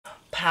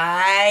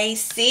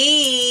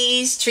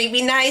Pisces, treat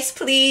me nice,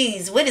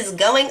 please. What is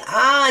going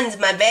on,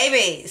 my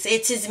babies?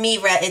 It is me,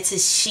 it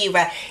is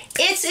Shira,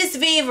 it is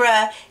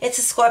Vira, it's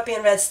a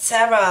ScorpionReddz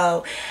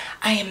tarot.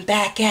 I am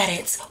back at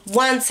it.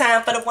 One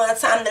time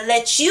to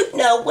let you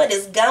know what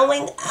is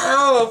going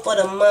on for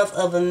the month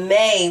of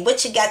May.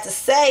 What you got to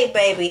say,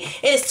 baby?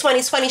 It is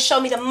 2020.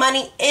 Show me the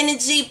money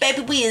energy,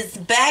 baby. We is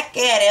back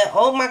at it.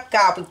 Oh my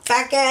God, we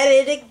back at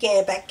it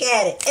again. Back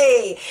at it.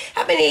 Hey,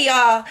 how many of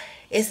y'all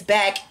is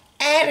back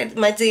at it,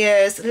 my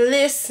dears?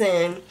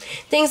 Listen,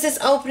 things is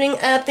opening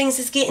up, things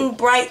is getting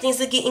bright, things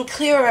are getting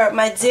clearer,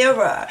 my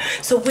dearer.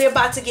 So we're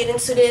about to get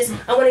into this.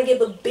 I want to give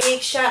a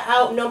big shout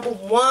out, number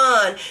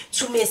one,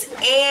 to Miss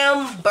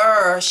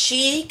Amber.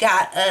 She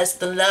got us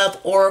the Love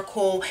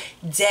Oracle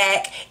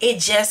deck. It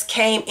just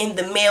came in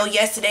the mail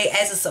yesterday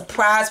as a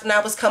surprise when I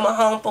was coming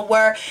home from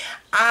work.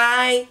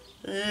 I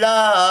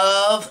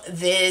love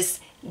this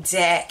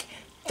deck.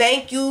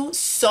 Thank you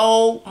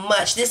so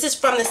much. This is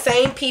from the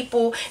same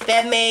people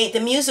that made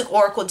the music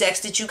oracle decks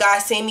that you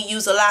guys seen me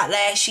use a lot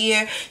last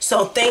year.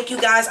 So thank you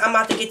guys. I'm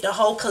about to get the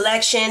whole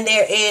collection.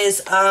 There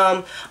is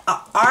a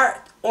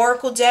art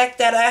oracle deck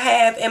that I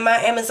have in my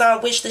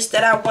Amazon wish list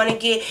that I want to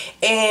get,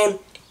 and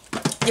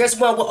there's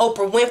one with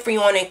Oprah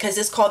Winfrey on it because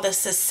it's called the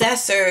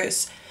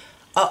Successors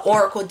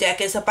oracle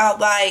deck. It's about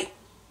like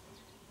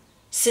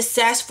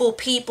successful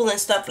people and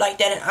stuff like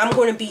that, and I'm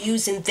going to be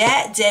using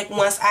that deck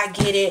once I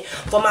get it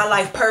for my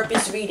life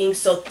purpose reading.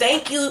 So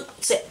thank you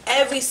to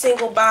every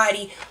single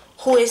body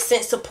who has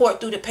sent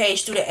support through the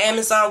page, through the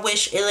Amazon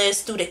wish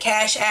list, through the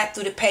Cash App,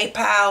 through the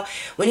PayPal.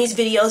 When these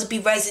videos be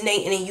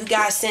resonating and you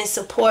guys send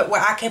support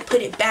where I can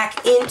put it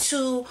back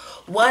into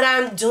what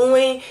I'm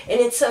doing and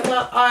into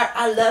my art,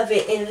 I love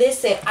it. And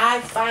listen, I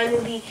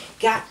finally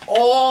got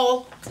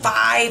all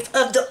 5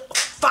 of the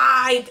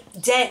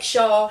 5 decks,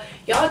 y'all.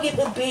 Y'all give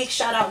a big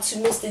shout out to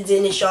Mr.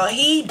 Dennis, y'all.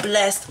 He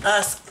blessed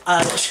us.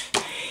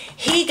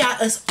 He got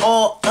us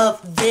all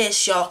of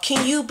this, y'all.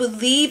 Can you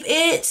believe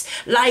it?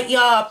 Like,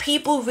 y'all,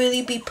 people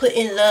really be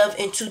putting love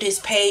into this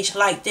page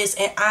like this,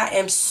 and I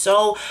am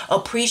so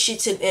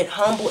appreciative and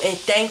humble and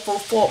thankful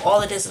for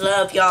all of this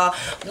love, y'all.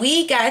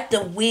 We got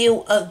the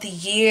Wheel of the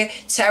Year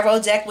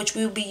tarot deck, which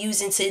we will be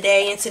using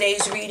today in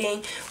today's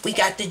reading. We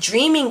got the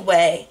Dreaming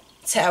Way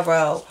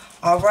tarot.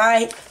 All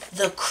right,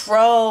 the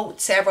Crow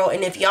tarot,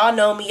 and if y'all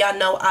know me, y'all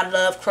know I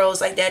love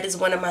crows. Like, that is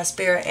one of my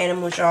spirit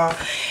animals, y'all.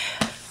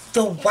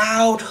 The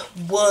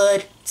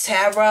Wildwood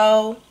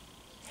tarot,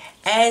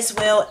 as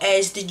well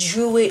as the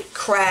Druid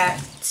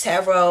Craft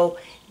tarot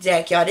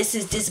deck, y'all.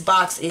 This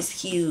box is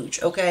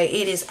huge, okay?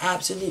 It is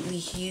absolutely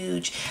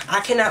huge.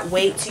 I cannot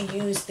wait to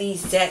use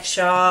these decks,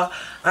 y'all.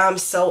 I'm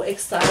so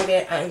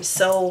excited. I'm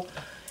so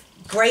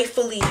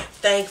gratefully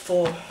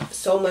thankful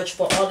so much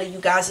for all of you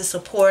guys'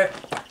 support.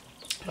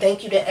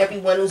 Thank you to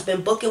everyone who's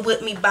been booking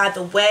with me. By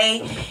the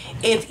way,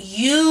 if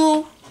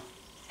you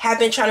have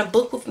been trying to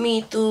book with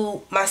me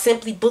through my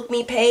Simply Book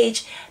Me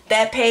page,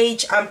 that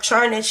page, I'm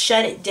trying to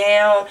shut it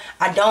down.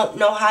 I don't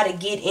know how to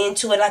get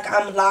into it. Like,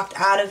 I'm locked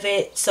out of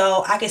it.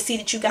 So I can see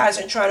that you guys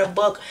are trying to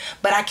book,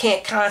 but I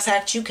can't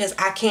contact you because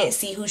I can't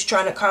see who's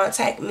trying to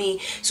contact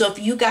me. So if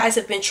you guys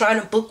have been trying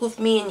to book with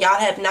me and y'all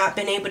have not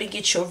been able to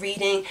get your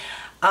reading,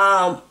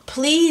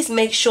 please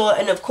make sure,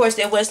 and of course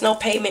there was no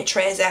payment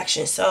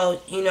transaction,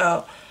 so you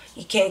know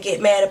you can't get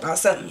mad about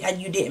something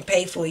you didn't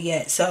pay for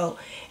yet. So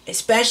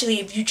especially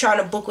if you're trying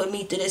to book with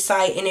me through the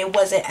site and it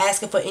wasn't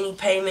asking for any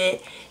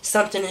payment,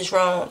 something is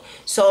wrong.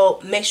 So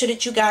make sure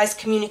that you guys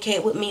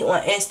communicate with me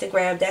on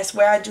Instagram. That's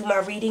where I do my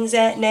readings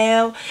at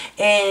now.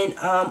 And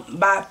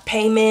my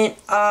payment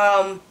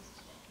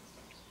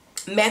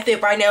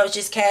method right now is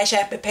just Cash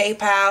App and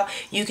PayPal.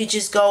 You could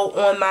just go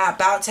on my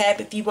About tab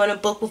if you want to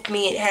book with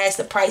me. It has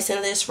the pricing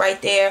list right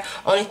there.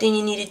 Only thing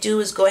you need to do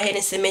is go ahead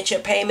and submit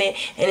your payment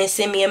and then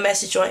send me a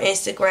message on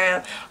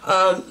Instagram.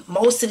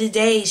 Most of the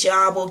days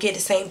y'all will get the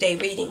same day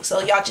reading,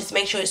 so y'all just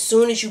make sure as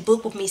soon as you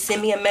book with me,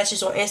 send me a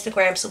message on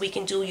Instagram so we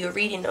can do your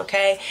reading,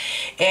 okay?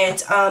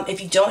 And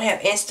if you don't have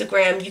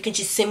Instagram, you can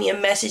just send me a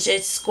message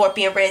at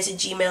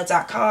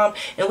scorpionreddztarot@gmail.com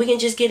and we can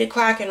just get it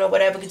cracking or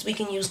whatever, because we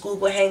can use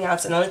Google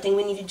Hangouts, and the only thing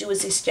we need to do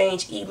is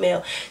exchange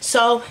email.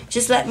 So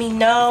just let me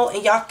know,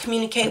 and y'all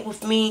communicate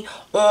with me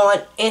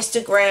on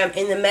Instagram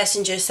in the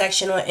messenger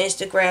section on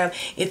Instagram.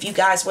 If you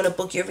guys want to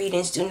book your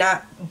readings, do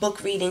not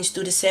book readings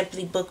through the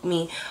Simply Book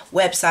Me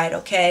website,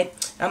 okay?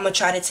 I'm gonna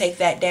try to take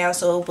that down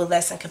so it will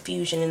lessen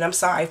confusion, and I'm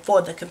sorry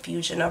for the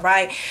confusion. All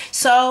right,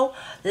 so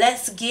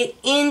let's get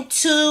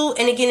into,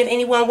 and again, if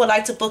anyone would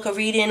like to book a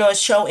reading or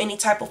show any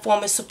type of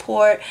form of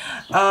support,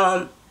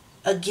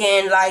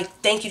 again, like,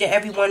 thank you to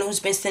everyone who's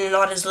been sending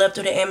all this love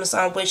through the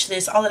Amazon wish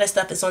list. All of that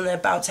stuff is on the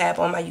About tab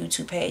on my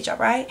YouTube page, all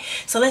right?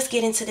 So let's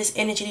get into this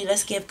energy.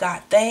 Let's give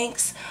God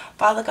thanks.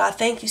 Father God,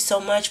 thank you so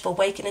much for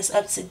waking us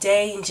up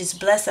today and just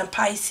blessing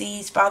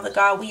Pisces. Father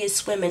God, we are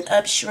swimming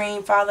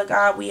upstream. Father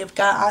God, we have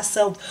got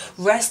ourselves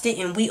rested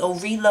and we are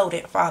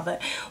reloaded, Father.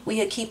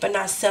 We are keeping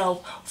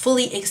ourselves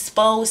fully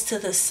exposed to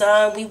the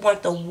sun. We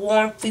want the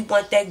warmth. We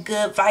want that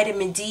good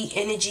vitamin D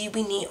energy.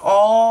 We need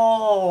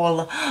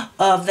all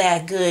of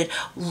that good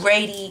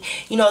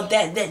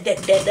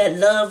that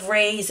love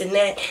rays and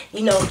that,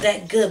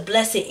 that good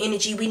blessed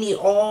energy. We need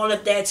all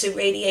of that to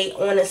radiate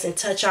on us and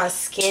touch our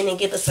skin and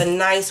give us a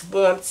nice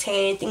warm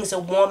tan. Things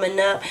are warming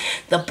up.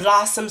 The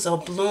blossoms are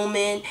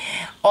blooming.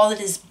 All of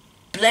this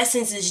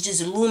blessings is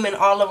just looming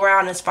all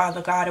around us,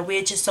 Father God, and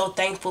we're just so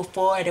thankful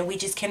for it, and we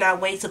just cannot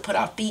wait to put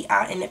our feet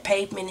out in the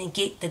pavement and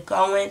get the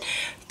going.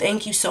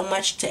 Thank you so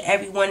much to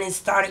everyone that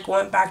started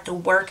going back to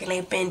work and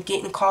they've been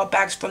getting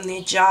callbacks from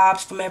their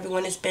jobs, from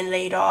everyone that's been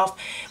laid off.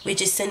 We're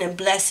just sending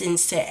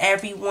blessings to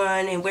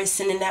everyone, and we're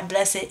sending that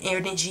blessed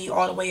energy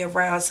all the way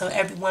around so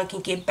everyone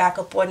can get back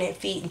up on their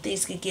feet and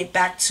things can get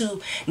back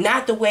to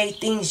not the way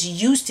things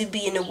used to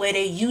be and the way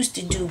they used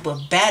to do,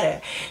 but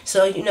better.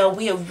 So,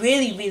 we are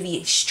really,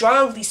 really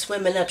strongly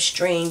swimming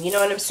upstream. You know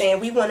what I'm saying?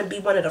 We want to be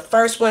one of the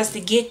first ones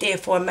to get there,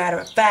 for a matter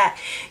of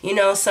fact.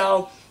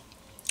 So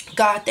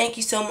God, thank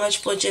you so much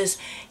for just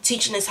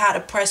teaching us how to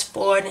press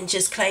forward and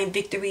just claim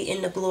victory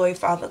in the glory,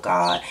 Father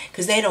God,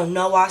 because they don't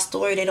know our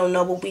story. They don't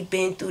know what we've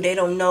been through. They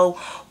don't know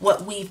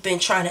what we've been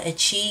trying to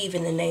achieve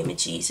in the name of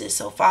Jesus.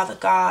 So, Father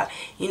God,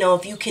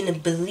 if you can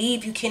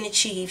believe, you can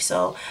achieve.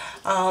 So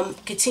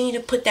continue to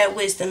put that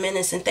wisdom in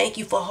us, and thank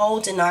you for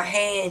holding our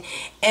hand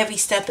every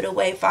step of the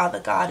way, Father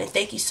God, and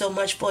thank you so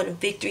much for the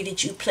victory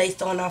that you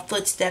placed on our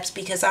footsteps,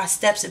 because our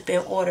steps have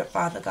been ordered,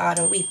 Father God,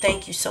 and we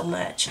thank you so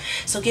much.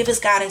 So give us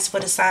guidance for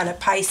the sign of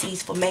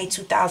Pisces for May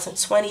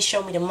 2020.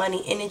 Show me the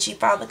money energy,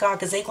 Father God,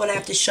 because they're going to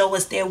have to show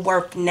us their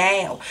worth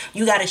now.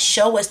 You got to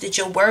show us that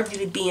you're worthy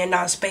to be in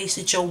our space,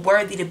 that you're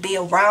worthy to be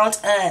around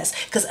us,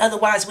 because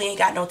otherwise we ain't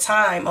got no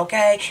time,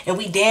 okay? And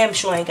we damn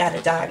sure ain't got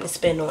a dime to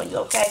spend on you,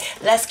 okay?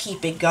 Let's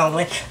keep it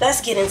going. Let's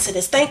get into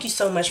this. Thank you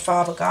so much,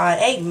 Father God.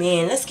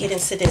 Amen. Let's get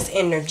into this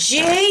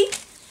energy.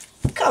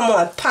 Come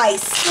on,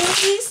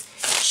 Pisces.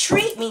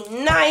 Treat me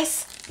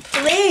nice,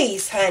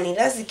 please, honey.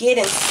 Let's get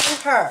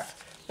into her.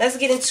 Let's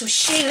get into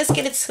she. Let's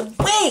get into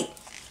we.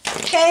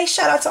 Okay,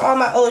 shout out to all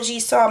my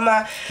OGs, to all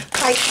my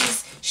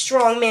Pisces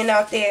strong men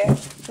out there.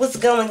 What's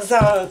going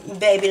on,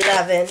 baby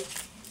loving?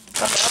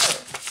 Come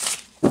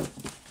on.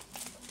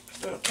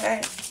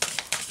 Okay.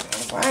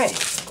 All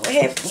right. Go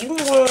ahead. You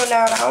can go on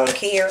out. I don't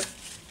care.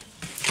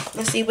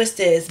 Let's see, what's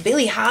this?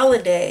 Billie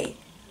Holiday.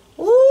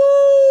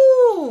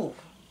 Ooh.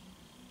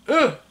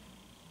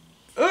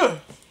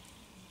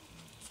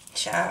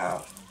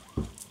 Child.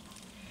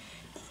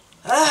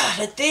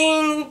 The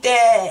thing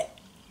that...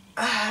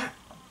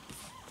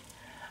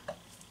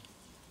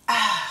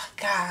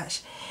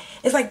 gosh,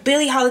 it's like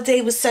Billie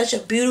Holiday was such a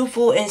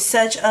beautiful and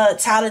such a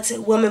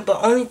talented woman,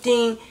 but only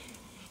thing,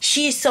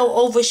 she's so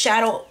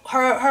overshadowed,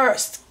 her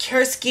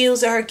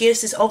skills and her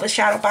gifts is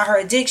overshadowed by her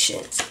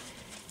addictions,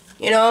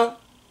 and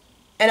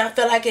I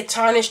feel like it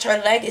tarnished her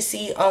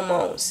legacy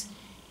almost,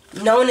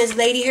 known as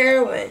Lady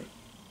Heroin.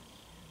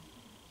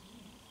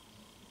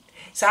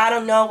 So I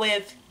don't know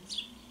if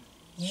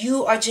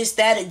you are just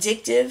that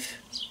addictive,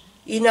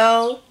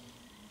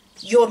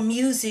 your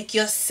music,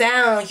 your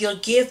sound, your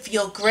gift,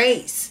 your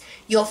grace,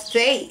 your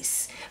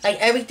face, like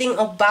everything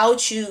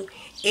about you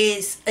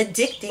is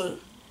addicting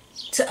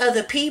to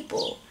other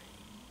people,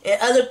 and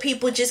other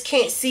people just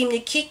can't seem to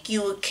kick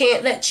you,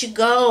 can't let you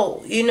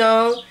go,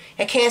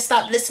 and can't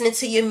stop listening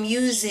to your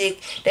music.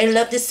 They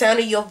love the sound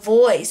of your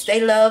voice. They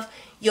love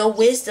your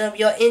wisdom,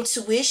 your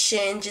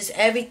intuition, just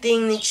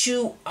everything that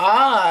you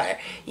are,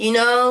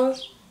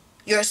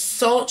 you're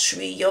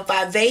sultry, you're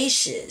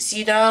vivacious,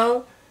 You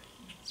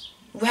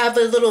have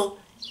a little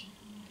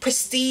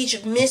prestige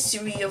of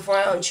mystery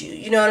around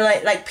you.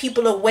 Like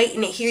people are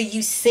waiting to hear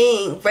you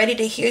sing, ready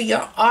to hear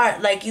your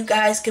art. Like you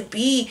guys could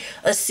be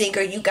a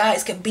singer. You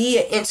guys could be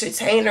an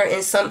entertainer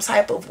in some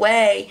type of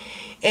way.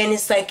 And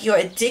it's like you're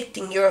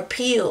addicting your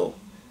appeal.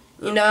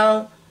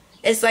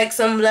 It's like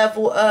some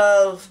level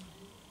of,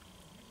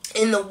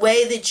 in the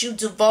way that you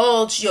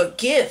divulge your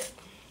gift,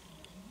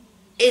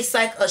 it's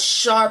like a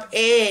sharp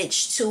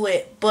edge to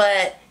it,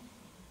 but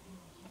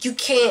you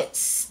can't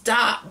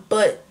stop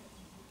but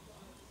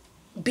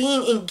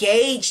being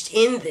engaged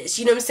in this.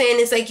 You know what I'm saying?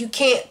 It's like you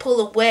can't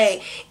pull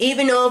away.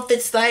 Even though if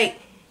it's like,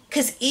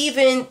 because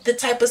even the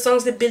type of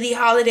songs that Billie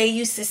Holiday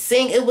used to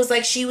sing, it was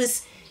like she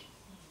was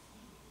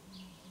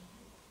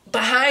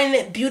behind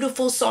that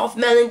beautiful soft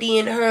melody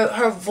and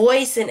her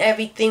voice and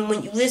everything.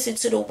 When you listen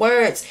to the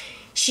words,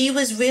 she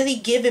was really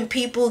giving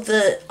people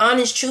the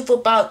honest truth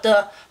about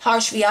the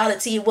harsh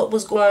reality of what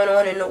was going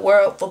on in the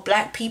world for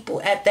black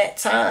people at that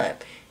time.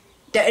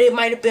 That it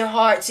might have been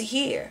hard to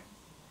hear.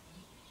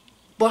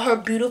 But her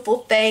beautiful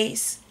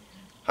face,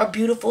 her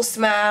beautiful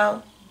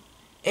smile,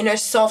 and her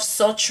soft,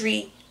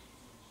 sultry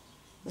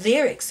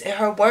lyrics and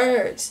her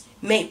words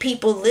made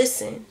people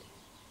listen.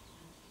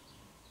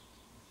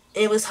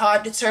 It was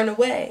hard to turn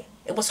away.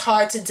 It was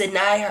hard to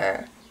deny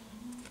her.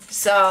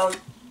 So,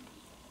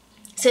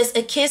 it says,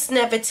 a kiss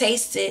never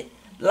tasted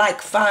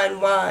like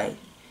fine wine.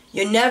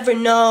 You never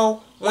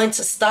know when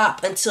to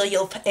stop until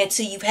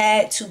you've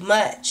had too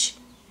much.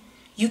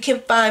 You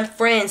can find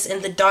friends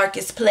in the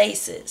darkest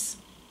places.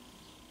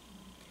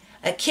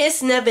 A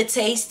kiss never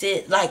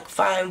tasted like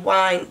fine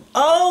wine.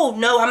 Oh,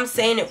 no, I'm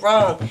saying it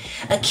wrong.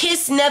 A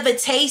kiss never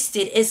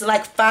tasted is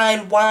like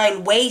fine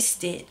wine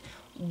wasted.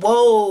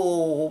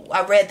 Whoa,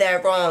 I read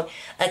that wrong.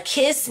 A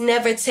kiss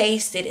never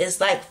tasted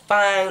is like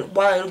fine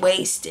wine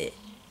wasted.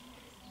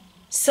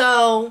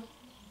 So,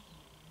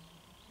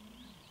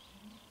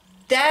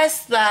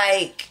 that's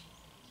like...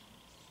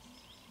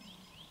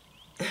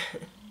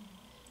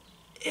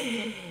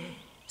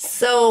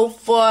 So,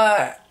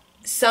 for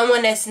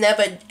someone that's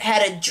never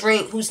had a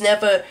drink, who's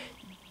never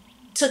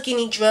took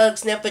any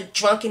drugs, never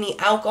drunk any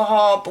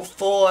alcohol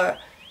before,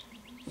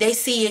 they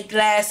see a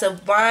glass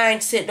of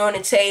wine sitting on the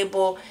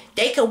table,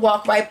 they could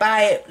walk right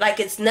by it like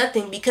it's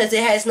nothing because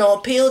it has no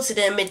appeal to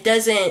them. It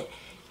doesn't,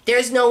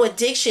 there's no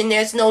addiction,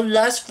 there's no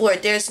lust for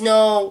it, there's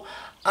no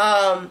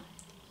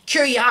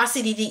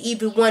curiosity to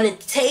even want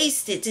to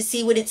taste it, to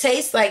see what it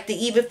tastes like, to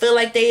even feel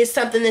like there is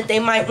something that they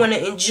might want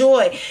to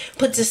enjoy.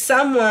 But to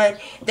someone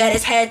that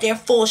has had their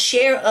full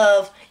share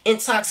of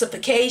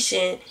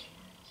intoxication,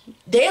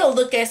 they'll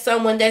look at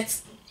someone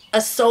that's a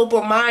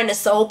sober mind, a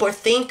sober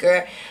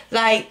thinker,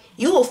 like,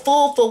 you a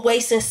fool for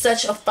wasting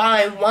such a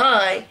fine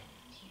wine.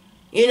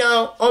 You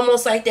know,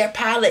 almost like their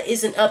palate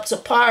isn't up to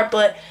par.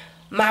 But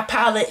my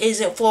palate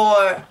isn't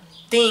for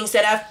things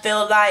that I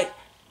feel like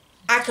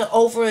I could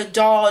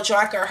overindulge, or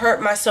I could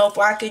hurt myself,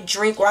 or I could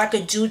drink, or I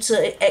could do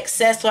to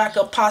excess, or I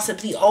could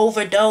possibly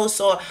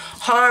overdose or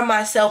harm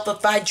myself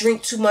if I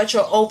drink too much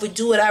or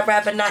overdo it. I'd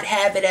rather not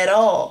have it at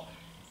all.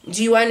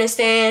 Do you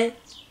understand?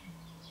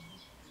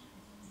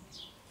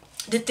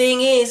 The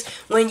thing is,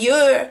 when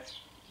you're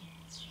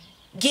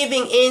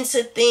giving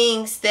into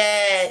things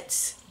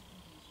that...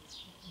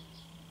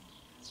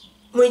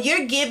 When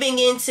you're giving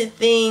into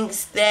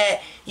things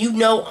that you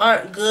know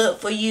aren't good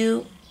for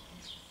you,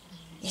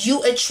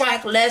 you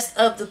attract less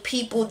of the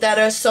people that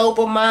are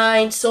sober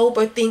mind,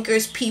 sober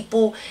thinkers,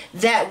 people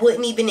that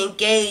wouldn't even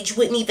engage,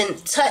 wouldn't even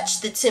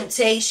touch the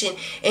temptation,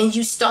 and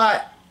you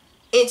start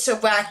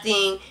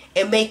interacting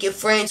and making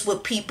friends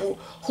with people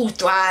who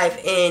thrive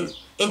in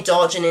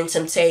indulging in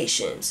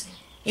temptations.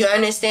 You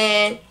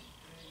understand?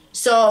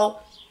 So,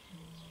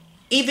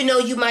 even though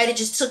you might have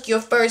just took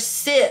your first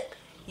sip,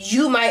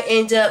 you might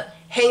end up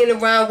hanging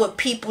around with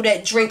people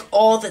that drink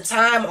all the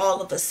time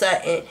all of a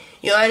sudden.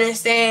 You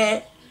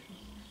understand?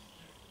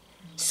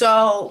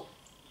 So,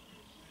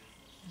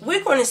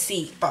 we're going to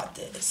see about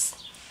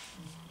this.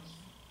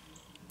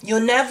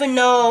 You'll never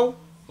know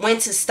when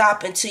to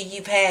stop until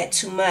you've had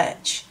too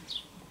much.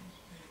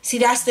 See,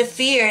 that's the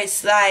fear.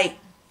 It's like,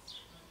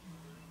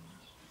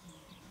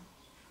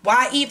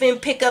 why even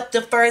pick up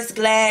the first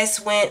glass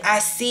when I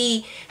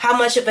see how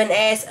much of an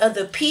ass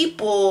other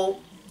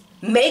people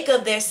make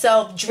of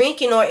themselves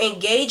drinking or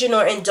engaging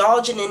or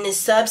indulging in this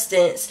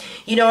substance?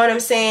 You know what I'm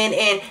saying?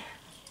 And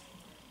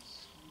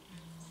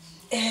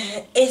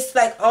it's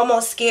like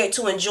almost scared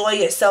to enjoy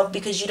yourself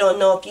because you don't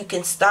know if you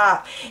can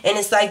stop. And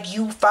it's like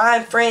you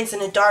find friends in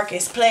the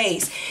darkest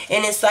place.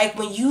 And it's like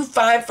when you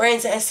find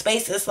friends in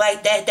spaces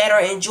like that that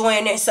are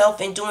enjoying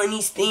themselves and doing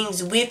these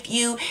things with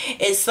you,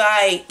 it's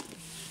like,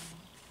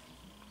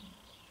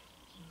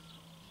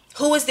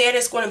 who is there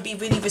that's going to be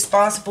really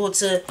responsible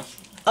to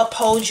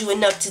uphold you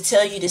enough to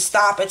tell you to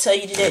stop or tell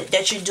you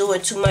that you're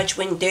doing too much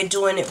when they're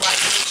doing it right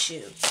with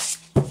you?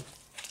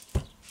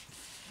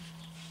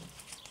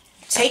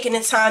 Taking the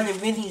time to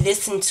really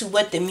listen to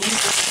what the music is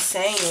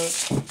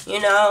saying,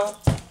 you know.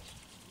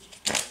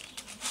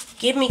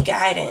 Give me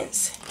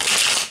guidance.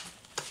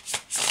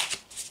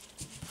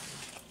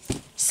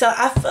 So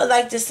I feel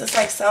like this is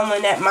like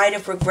someone that might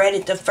have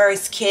regretted the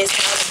first kiss,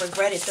 might have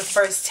regretted the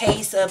first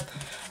taste of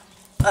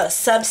a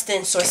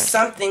substance or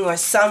something or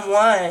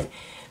someone,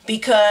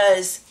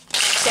 because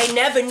they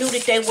never knew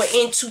that they were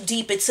in too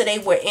deep until they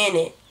were in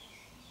it.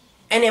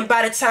 And then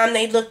by the time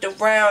they looked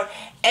around,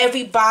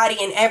 everybody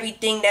and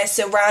everything that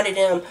surrounded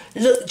them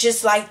looked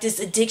just like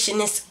this addiction,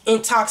 this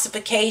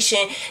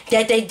intoxication,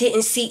 that they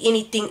didn't see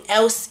anything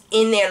else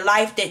in their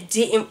life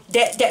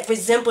that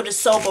resembled a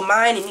sober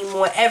mind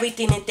anymore.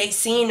 Everything that they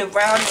seen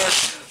around them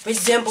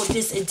resembled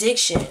this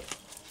addiction.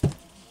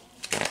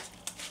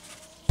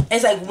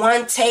 It's like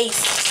one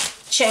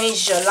taste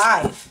changed your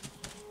life.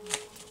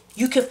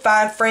 You can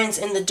find friends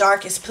in the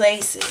darkest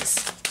places.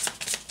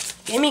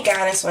 Give me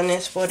guidance on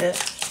this for the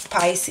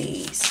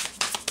Pisces.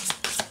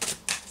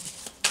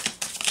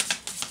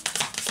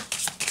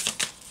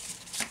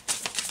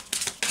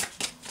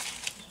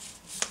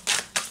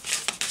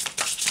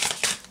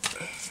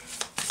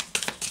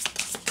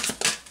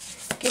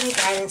 Give me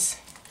guidance.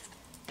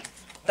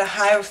 The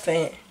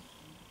Hierophant.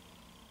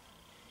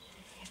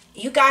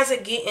 You guys are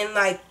getting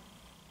like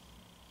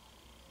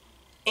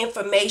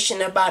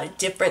information about a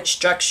different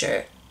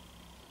structure.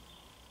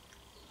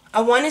 I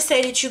want to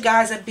say that you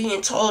guys are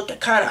being told to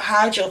kind of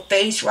hide your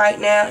face right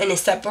now and to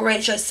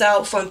separate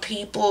yourself from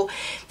people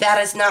that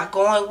is not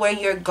going where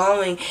you're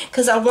going.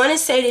 Because I want to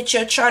say that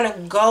you're trying to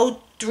go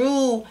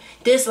through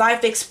this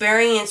life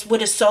experience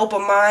with a sober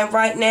mind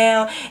right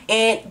now.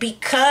 And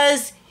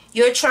because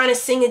you're trying to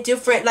sing a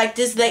different, like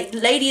this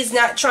lady is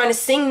not trying to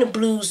sing the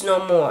blues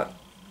no more.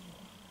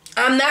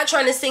 I'm not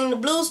trying to sing the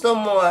blues no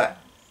more.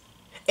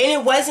 And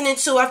it wasn't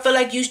until I feel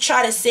like you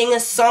try to sing a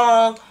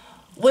song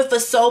with a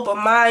sober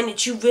mind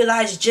that you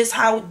realize just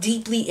how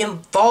deeply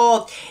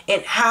involved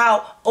and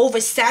how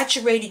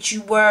oversaturated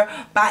you were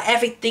by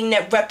everything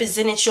that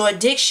represented your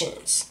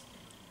addictions.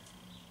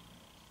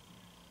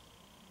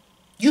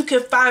 You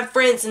can find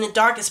friends in the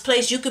darkest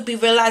place. You could be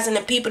realizing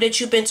the people that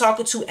you've been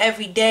talking to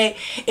every day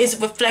is a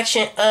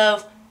reflection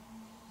of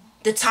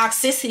the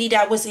toxicity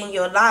that was in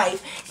your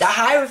life. The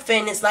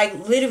Hierophant is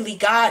like literally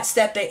God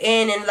stepping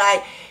in and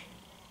like,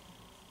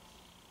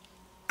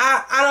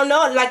 I don't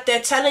know, like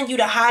they're telling you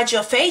to hide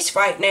your face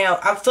right now.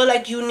 I feel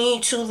like you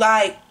need to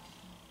like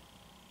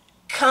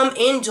come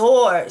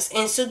indoors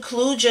and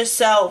seclude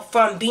yourself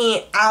from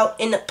being out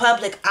in the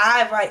public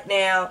eye right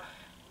now,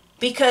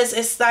 because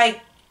it's like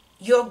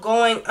you're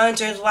going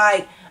under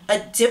like a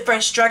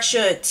different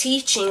structure of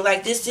teaching.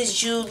 Like this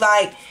is you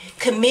like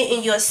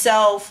committing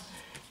yourself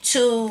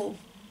to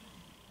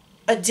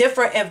a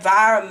different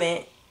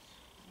environment,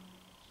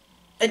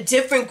 a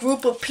different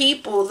group of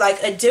people,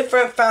 like a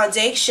different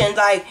foundation,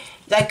 like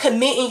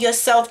committing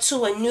yourself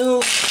to a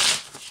new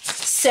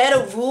set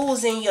of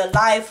rules in your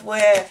life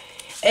where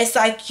it's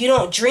like you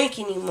don't drink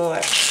anymore,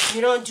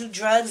 you don't do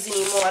drugs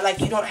anymore, like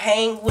you don't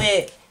hang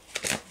with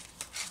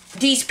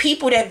these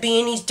people that be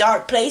in these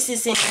dark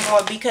places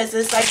anymore, because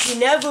it's like you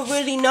never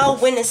really know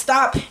when to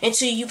stop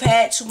until you've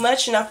had too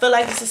much. And I feel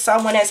like this is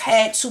someone that's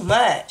had too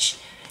much,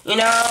 you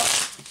know?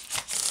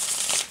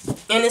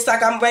 And it's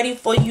like I'm ready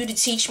for you to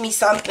teach me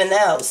something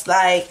else.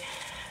 Like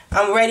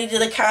I'm ready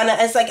to kind of,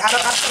 it's like I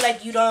feel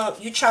like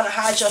you're trying to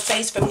hide your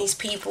face from these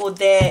people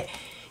that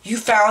you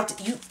found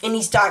you in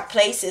these dark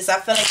places. I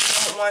feel like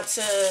you don't want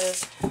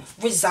to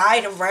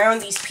reside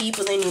around these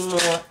people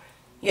anymore.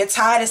 You're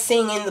tired of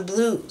singing the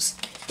blues.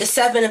 The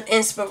Seven of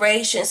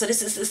Inspiration. So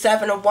this is the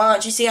Seven of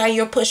Wands. You see how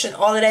you're pushing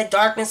all of that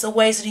darkness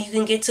away so that you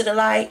can get to the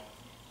light?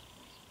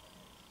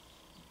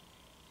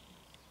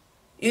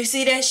 You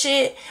see that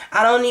shit?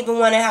 I don't even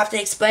want to have to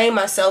explain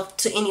myself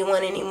to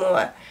anyone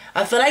anymore.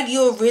 I feel like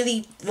you're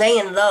really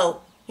laying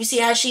low. You see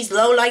how she's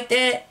low like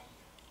that?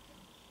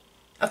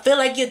 I feel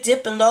like you're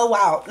dipping low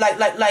out.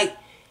 Like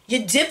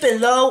you're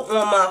dipping low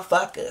on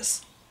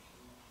motherfuckers.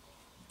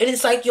 It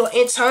is like your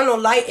internal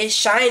light is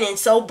shining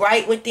so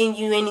bright within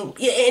you. And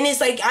it's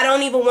like I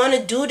don't even want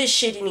to do this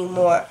shit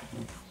anymore.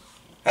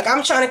 Like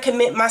I'm trying to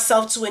commit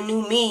myself to a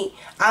new me.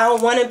 I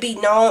don't want to be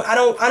known. I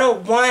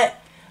don't want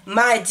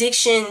my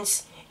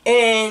addictions,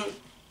 and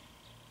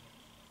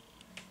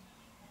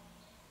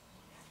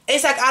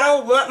it's like I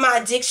don't want my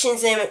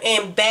addictions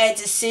and bad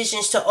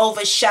decisions to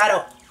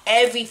overshadow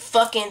every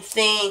fucking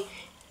thing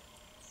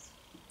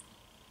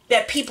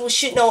that people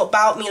should know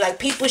about me. Like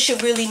people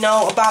should really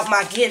know about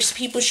my gifts.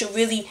 People should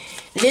really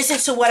listen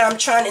to what I'm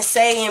trying to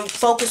say and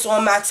focus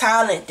on my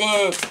talent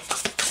than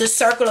the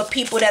circle of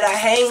people that I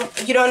hang.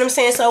 You know what I'm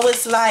saying? So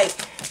it's like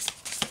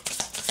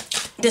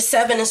the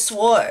Seven of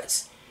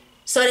Swords.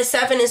 So the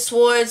Seven of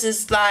Swords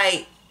is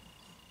like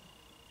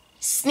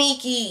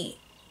sneaky.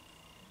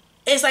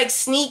 It's like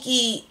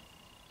sneaky,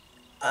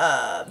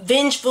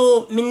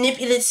 vengeful,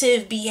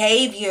 manipulative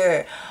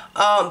behavior.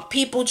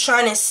 People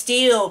trying to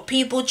steal,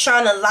 people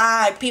trying to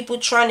lie, people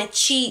trying to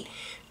cheat,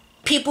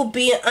 people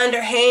being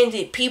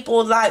underhanded,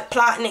 people like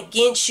plotting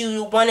against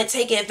you, want to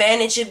take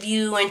advantage of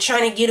you and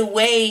trying to get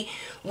away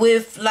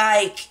with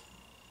like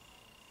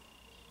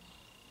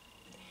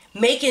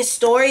making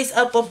stories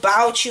up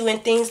about you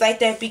and things like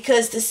that.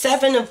 Because the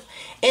Seven of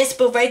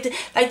Inspiration,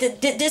 like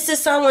this is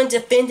someone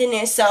defending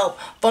themselves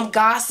from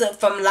gossip,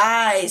 from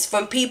lies,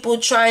 from people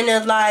trying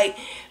to like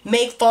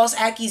make false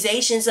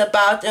accusations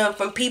about them,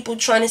 from people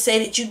trying to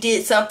say that you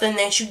did something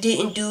that you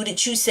didn't do,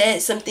 that you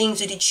said some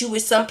things, or that you were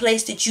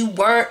someplace that you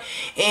weren't.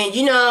 And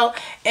you know,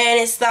 and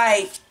it's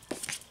like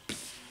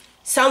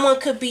someone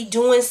could be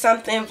doing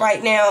something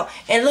right now.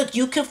 And look,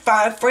 you can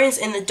find friends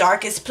in the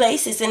darkest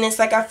places. And it's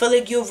like, I feel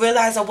like you're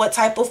realizing what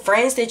type of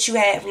friends that you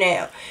have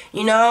now.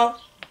 You know?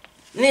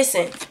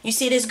 Listen, you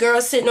see this girl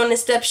sitting on the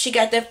steps. She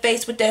got that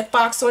face with that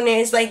fox on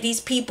there. It's like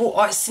these people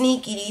are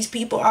sneaky. These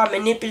people are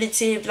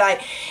manipulative.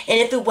 Like, and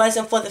if it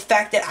wasn't for the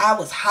fact that I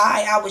was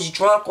high, I was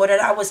drunk, or that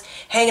I was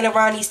hanging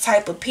around these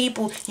type of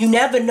people, you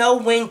never know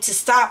when to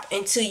stop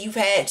until you've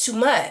had too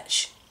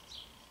much.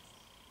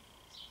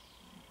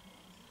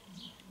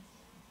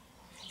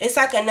 It's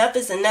like enough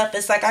is enough.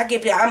 It's like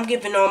I'm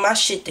giving all my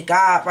shit to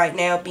God right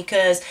now,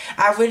 because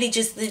I really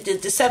just,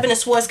 the Seven of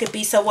Swords could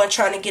be someone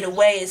trying to get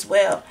away as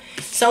well.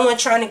 Someone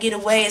trying to get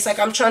away. It's like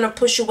I'm trying to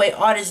push away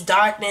all this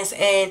darkness,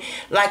 and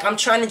like I'm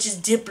trying to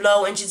just dip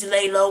low and just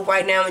lay low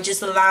right now and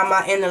just allow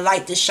my inner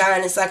light to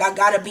shine. It's like I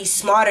gotta be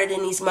smarter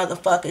than these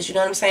motherfuckers. You know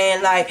what I'm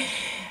saying? Like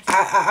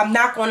I'm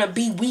not gonna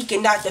be weak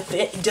and not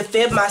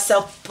defend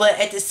myself, but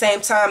at the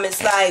same time,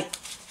 it's like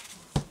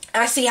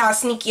I see how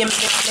sneaky and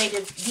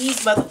manipulative these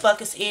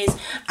motherfuckers is.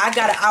 I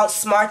gotta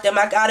outsmart them.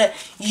 I gotta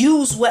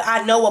use what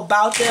I know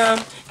about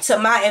them to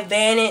my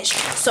advantage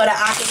so that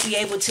I can be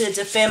able to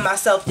defend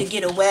myself to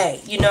get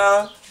away, you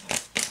know?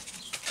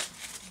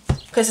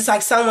 Because it's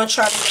like someone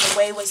trying to get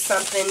away with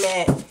something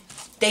that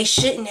they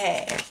shouldn't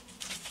have.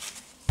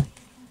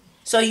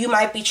 So you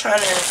might be trying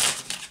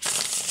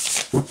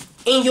to,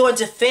 in your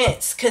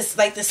defense, because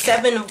like the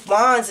 7 of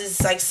Wands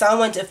is like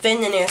someone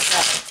defending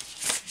themselves.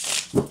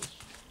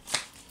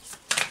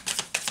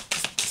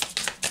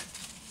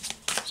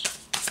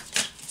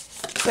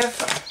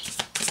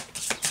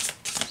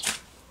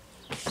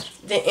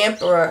 The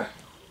Emperor.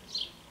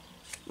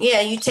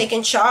 Yeah, you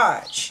taking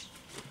charge.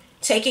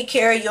 Taking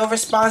care of your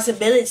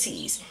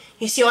responsibilities.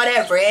 You see all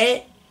that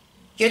red?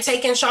 You're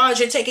taking charge.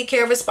 You're taking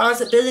care of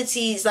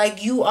responsibilities.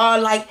 Like you are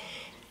like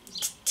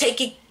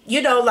taking,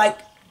 you know, like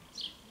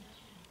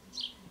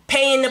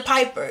paying the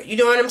piper. You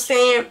know what I'm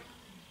saying?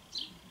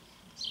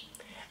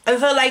 I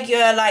feel like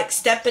you're like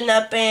stepping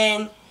up,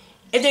 and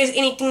if there's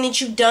anything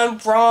that you've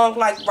done wrong,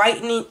 like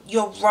righting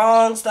your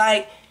wrongs,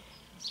 like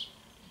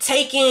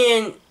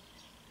taking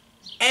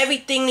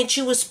everything that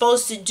you were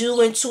supposed to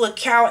do into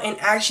account and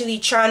actually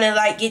trying to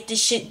like get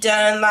this shit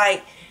done,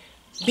 like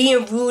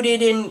being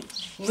rooted and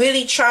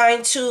really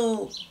trying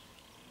to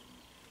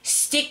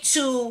stick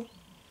to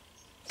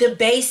the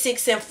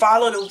basics and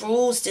follow the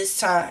rules this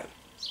time.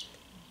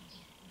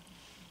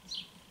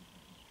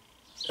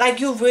 Like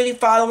you're really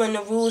following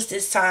the rules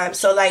this time.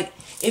 So like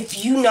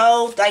if you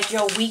know like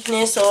your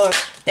weakness, or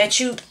that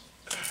you,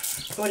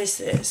 what is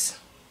this?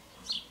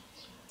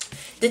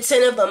 The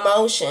 10 of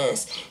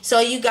emotions. So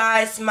you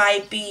guys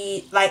might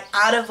be like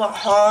out of a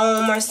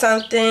home or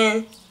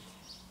something.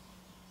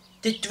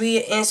 The 3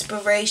 of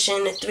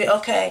inspiration. The 3.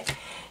 Okay.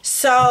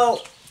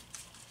 So.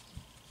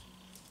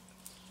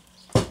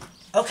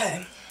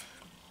 Okay.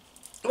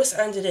 What's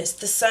under this?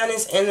 The sun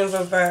is in the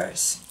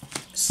reverse.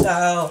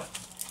 So.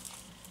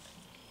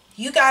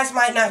 You guys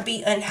might not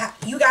be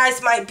unhappy. You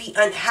guys might be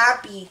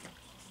unhappy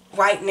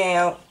right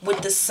now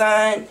with the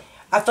sun.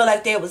 I feel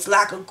like there was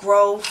lack of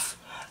growth.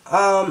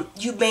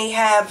 You may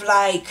have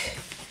like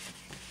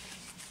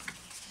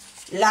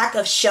lack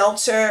of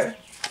shelter.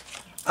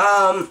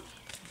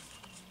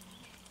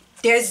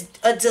 There's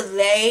a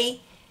delay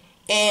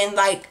in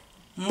like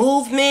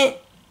movement.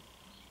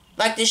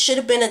 Like there should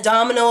have been a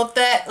domino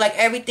effect. Like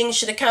everything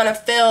should have kind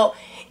of fell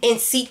in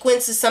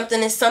sequence or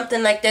something. It's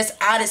something like that's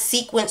out of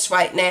sequence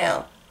right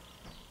now.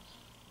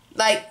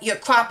 Like your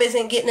crop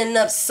isn't getting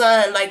enough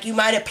sun. Like you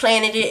might have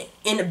planted it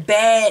in a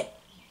bad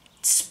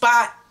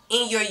spot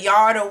in your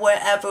yard or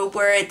whatever,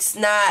 where it's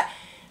not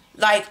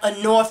like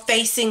a north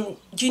facing,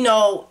 you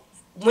know,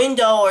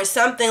 window or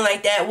something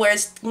like that, where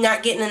it's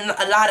not getting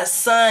a lot of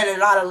sun, a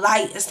lot of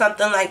light or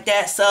something like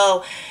that.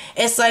 So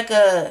it's like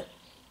a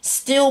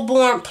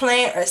stillborn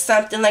plant or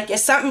something, like if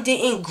something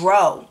didn't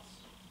grow,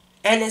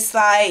 and it's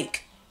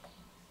like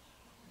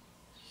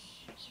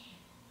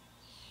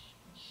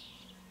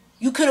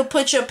you could have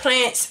put your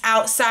plants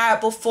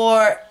outside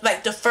before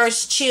like the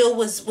first chill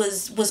was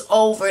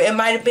over. It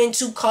might have been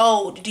too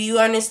cold. Do you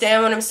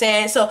understand what I'm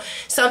saying? So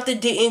something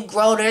didn't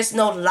grow. There's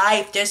no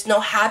life. There's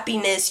no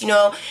happiness. You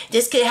know,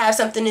 this could have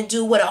something to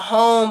do with a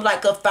home,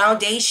 like a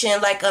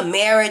foundation, like a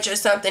marriage or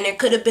something. It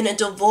could have been a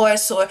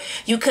divorce, or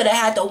you could have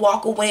had to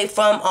walk away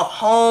from a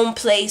home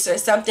place or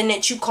something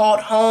that you called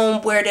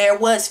home, where there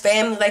was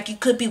family. Like you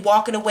could be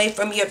walking away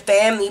from your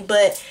family,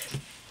 but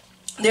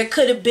there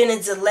could have been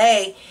a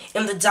delay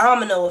in the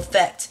domino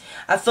effect.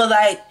 I feel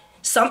like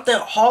something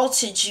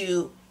halted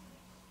you.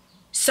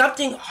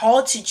 Something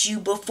halted you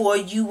before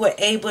you were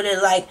able to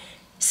like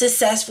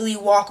successfully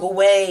walk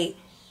away.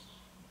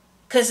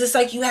 Because it's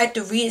like you had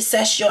to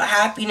reassess your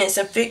happiness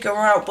and figure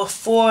out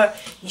before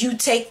you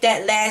take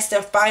that last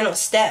and final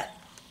step.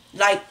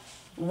 Like,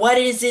 what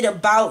is it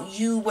about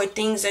you where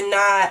things are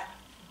not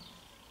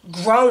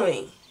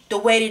growing the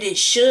way that it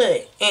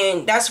should?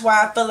 And that's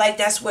why I feel like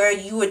that's where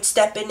you were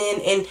stepping in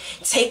and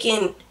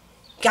taking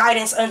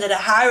guidance under the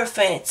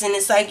Hierophants. And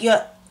it's like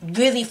you're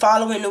really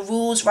following the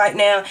rules right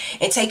now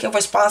and taking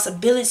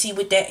responsibility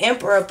with that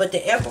Emperor. But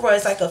the Emperor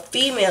is like a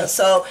female,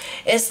 so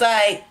it's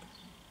like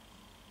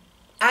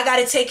I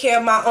gotta take care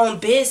of my own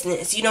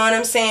business. You know what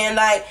I'm saying?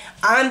 Like,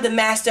 I'm the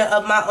master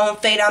of my own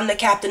fate. I'm the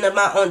captain of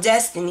my own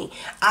destiny.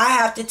 I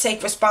have to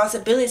take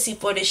responsibility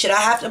for this shit.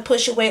 I have to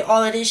push away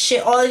all of this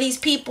shit. All of these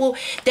people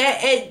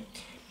that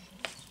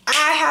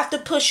I have to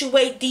push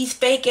away these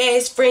fake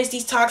ass friends,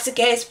 these toxic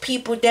ass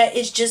people that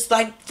is just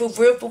like for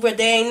real,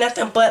 they ain't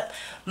nothing but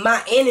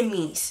my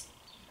enemies.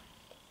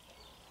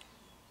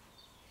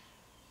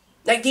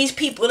 Like, these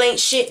people ain't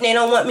shit and they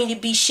don't want me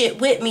to be shit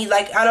with me.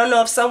 Like, I don't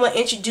know if someone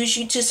introduced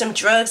you to some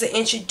drugs or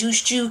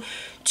introduced you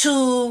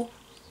to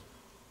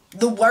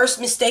the worst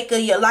mistake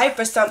of your life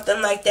or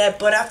something like that.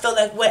 But I feel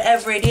like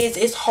whatever it is,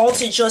 it's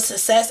halted your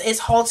success. It's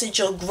halted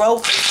your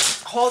growth.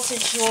 It's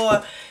halted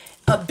your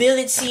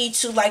ability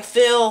to like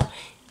feel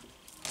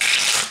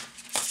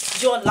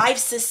your life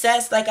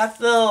success. Like, I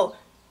feel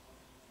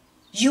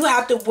you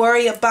have to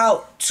worry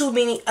about too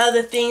many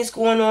other things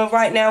going on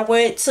right now,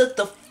 where it took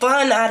the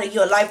fun out of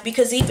your life.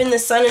 Because even the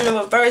sun in the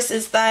reverse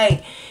is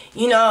like,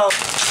 you know,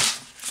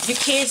 your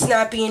kids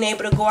not being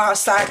able to go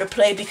outside to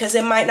play because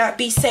it might not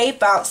be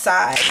safe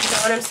outside. You know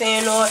what I'm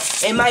saying? Or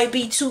it might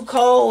be too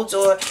cold,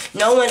 or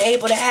no one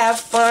able to have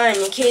fun.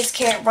 Your kids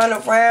can't run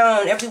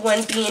around.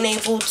 Everyone being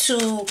able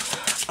to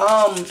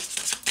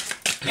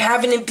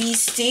Having to be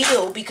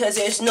still because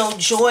there's no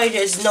joy,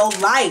 there's no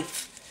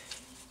life.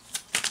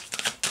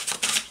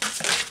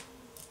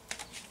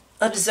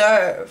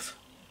 Observe.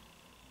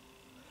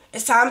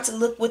 It's time to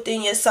look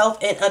within yourself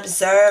and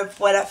observe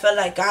what I feel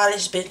like God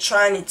has been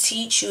trying to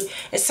teach you.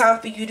 It's time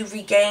for you to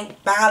regain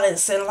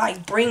balance and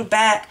like bring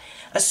back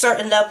a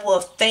certain level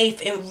of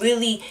faith and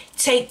really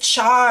take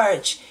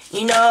charge,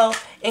 you know,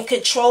 and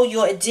control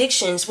your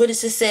addictions. What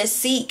does it say?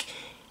 Seek.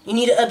 You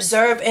need to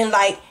observe and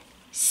like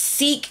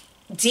seek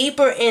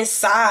deeper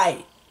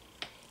inside.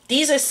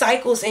 These are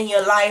cycles in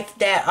your life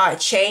that are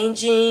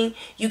changing.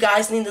 You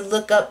guys need to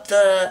look up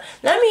the...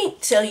 Let me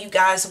tell you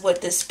guys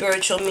what the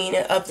spiritual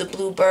meaning of the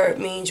bluebird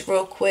means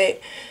real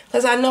quick.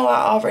 Because I know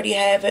I already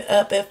have it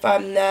up if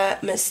I'm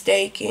not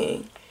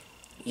mistaken.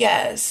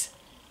 Yes.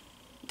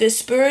 The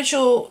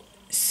spiritual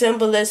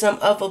symbolism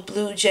of a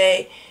blue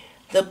jay.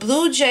 The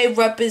blue jay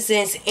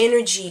represents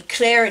energy,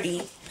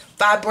 clarity,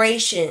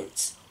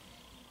 vibrations,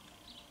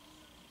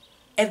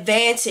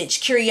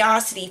 advantage,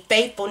 curiosity,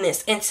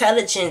 faithfulness,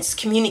 intelligence,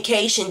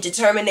 communication,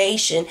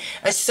 determination,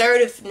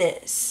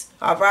 assertiveness.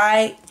 All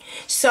right.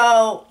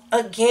 So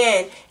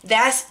again,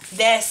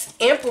 that's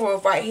Emperor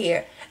right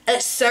here.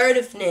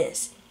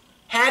 Assertiveness,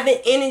 having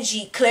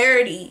energy,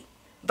 clarity,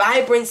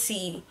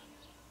 vibrancy,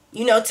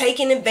 you know,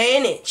 taking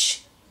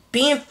advantage,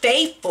 being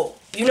faithful.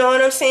 You know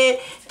what I'm saying?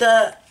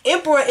 The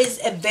Emperor is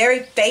a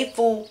very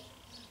faithful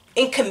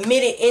and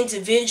committed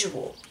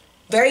individual.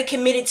 Very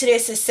committed to their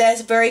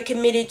success, very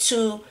committed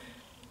to,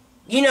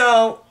 you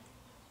know,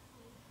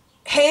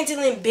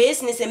 handling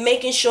business and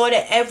making sure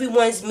that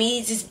everyone's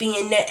needs is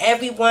being met.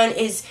 Everyone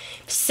is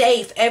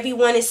safe.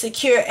 Everyone is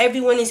secure.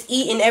 Everyone is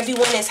eating.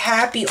 Everyone is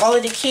happy. All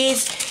of the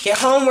kids, their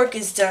homework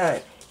is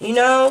done. You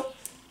know,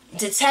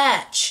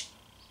 detach.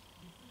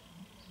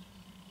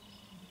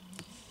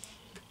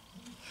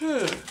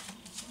 Look,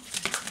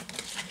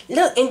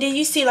 and then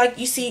you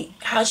see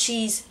how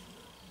she's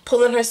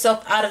pulling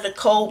herself out of the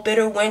cold,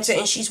 bitter winter,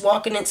 and she's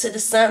walking into the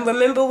sun.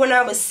 Remember when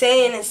I was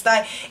saying it's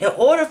like, in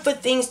order for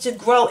things to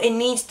grow, it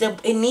needs the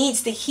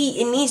heat,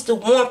 it needs the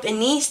warmth, it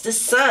needs the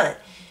sun.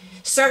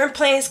 Certain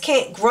plants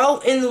can't grow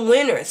in the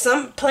winter.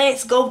 Some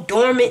plants go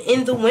dormant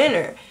in the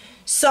winter.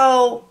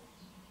 So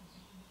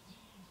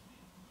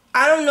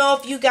I don't know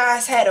if you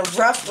guys had a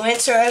rough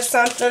winter or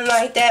something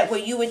like that where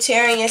you were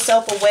tearing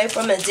yourself away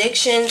from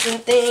addictions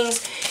and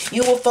things.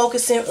 You were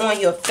focusing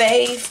on your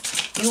faith.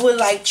 You were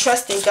like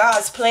trusting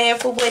God's plan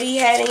for what he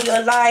had in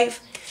your life.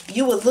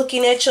 You were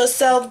looking at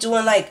yourself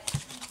doing like,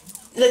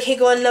 look, here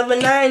go number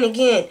 9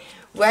 again.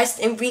 Rest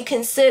and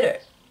reconsider.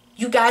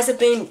 You guys have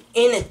been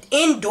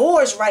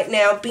indoors right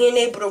now, being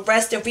able to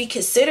rest and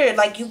reconsider.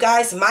 Like you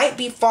guys might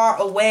be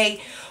far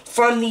away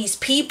from these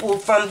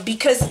people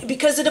because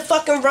of the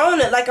fucking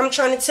Rona. Like I'm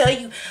trying to tell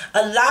you,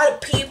 a lot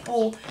of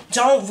people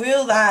don't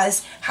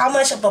realize how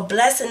much of a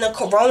blessing the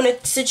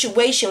Corona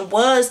situation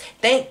was.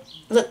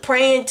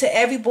 Praying to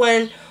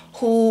everyone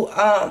who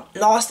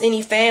lost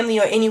any family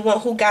or anyone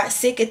who got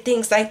sick and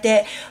things like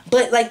that.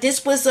 But like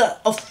this was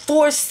a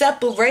forced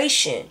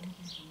separation.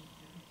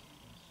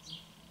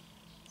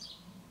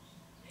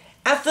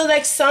 I feel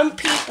like some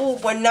people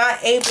were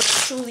not able to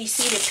truly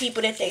see the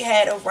people that they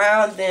had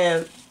around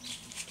them.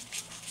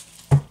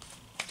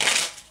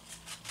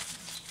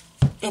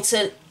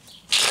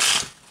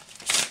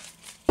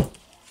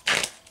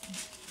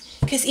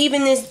 Because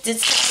even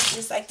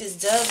this like this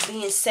dove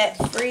being set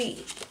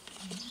free.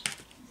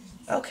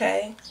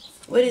 Okay,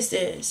 what is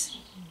this?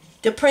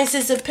 The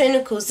Princess of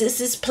Pentacles. This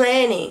is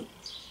planning.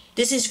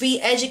 This is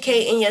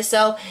re-educating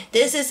yourself.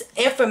 This is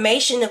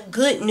information of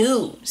good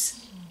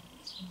news.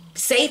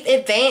 Safe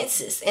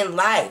advances in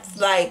life.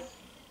 Like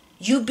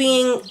you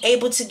being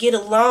able to get a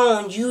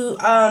loan. You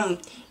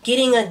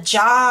getting a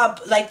job.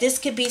 Like this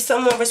could be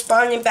someone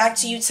responding back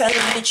to you, telling you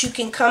that you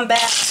can come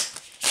back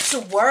to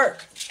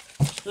work.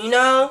 You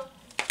know,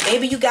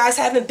 maybe you guys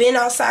haven't been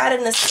outside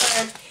in the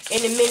sun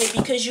in a minute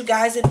because you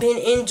guys have been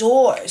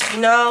indoors.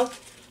 You know,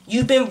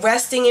 you've been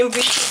resting and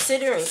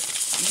reconsidering.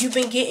 You've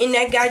been getting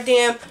that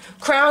goddamn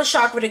crown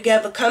chakra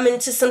together, coming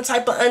to some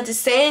type of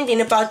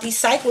understanding about these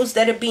cycles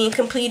that are being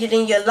completed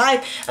in your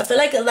life. I feel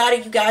like a lot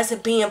of you guys are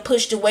being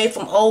pushed away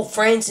from old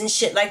friends and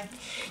shit like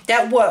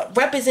that what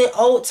represent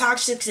old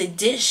toxic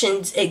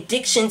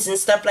addictions and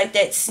stuff like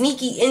that.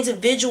 Sneaky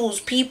individuals,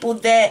 people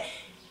that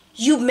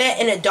you met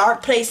in a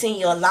dark place in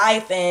your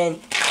life, and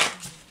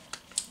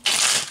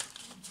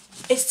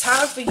it's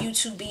time for you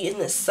to be in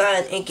the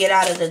sun and get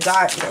out of the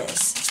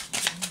darkness.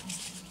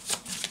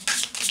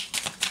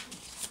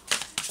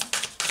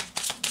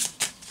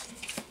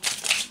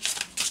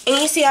 And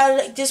you see how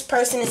like, this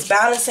person is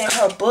balancing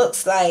her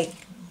books, like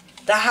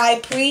the High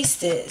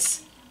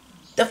Priestess,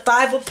 the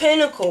 5 of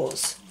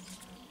Pentacles.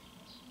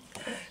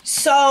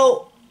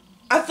 So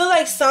I feel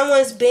like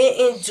someone's been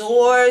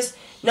indoors.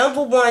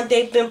 Number one,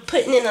 they've been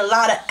putting in a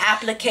lot of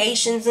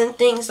applications and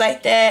things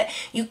like that.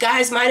 You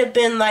guys might have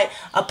been like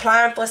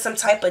applying for some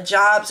type of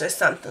jobs or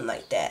something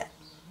like that.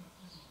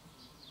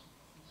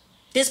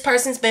 This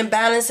person's been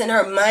balancing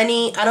her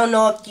money. I don't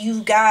know if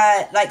you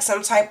got like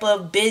some type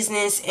of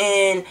business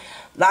in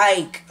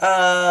like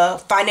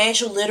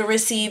financial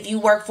literacy if you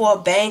work for a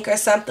bank or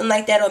something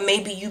like that, or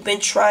maybe you've been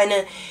trying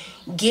to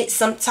get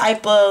some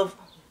type of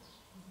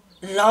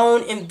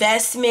loan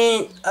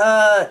investment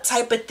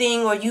type of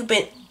thing, or you've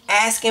been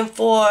asking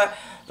for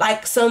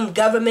like some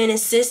government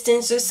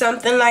assistance or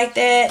something like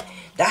that.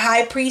 The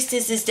High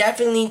Priestess is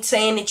definitely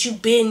saying that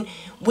you've been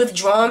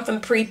withdrawn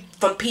from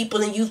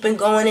people, and you've been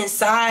going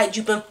inside.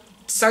 You've been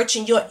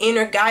searching your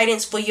inner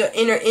guidance for your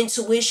inner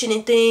intuition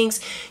and things.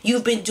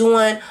 You've been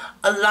doing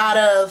a lot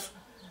of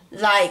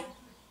like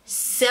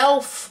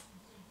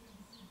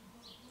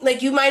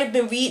you might have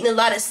been reading a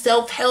lot of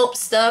self-help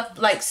stuff,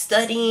 like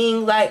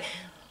studying, like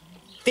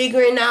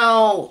figuring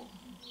out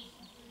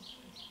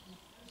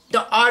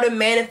the art of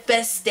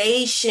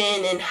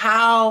manifestation and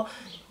how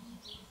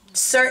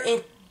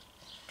certain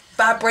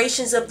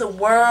vibrations of the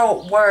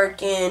world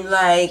work, and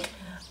like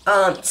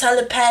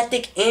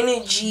telepathic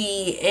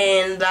energy,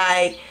 and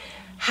like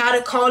how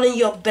to call in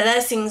your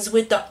blessings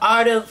with the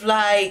art of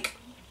like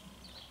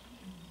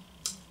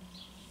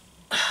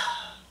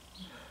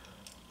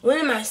what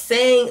am I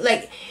saying?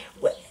 Like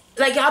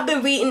I've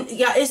been reading,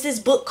 it's this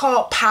book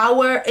called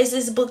Power. It's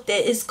this book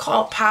that is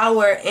called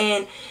Power,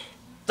 and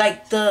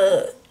like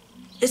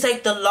it's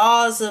like the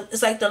laws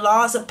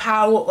of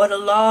power, or the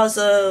laws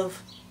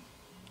of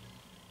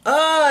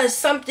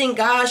something,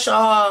 gosh,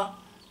 oh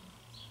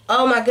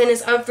my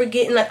goodness, I'm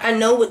forgetting. Like, I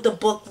know what the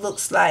book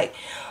looks like.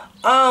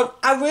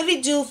 I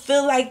really do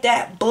feel like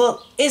that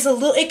book is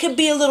it could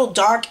be a little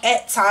dark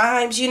at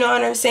times, you know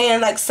what I'm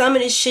saying? Like, some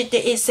of the shit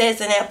that it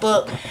says in that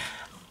book,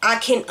 I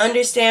can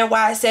understand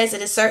why it says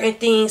it. Certain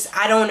things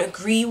I don't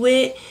agree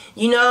with,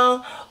 you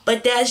know?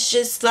 But that's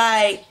just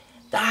like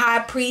the High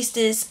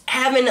Priestess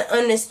having to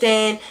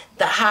understand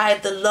the high,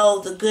 the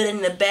low, the good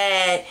and the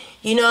bad,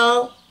 you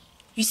know?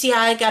 You see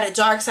how it got a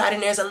dark side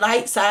and there's a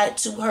light side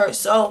to her.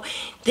 So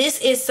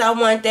this is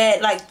someone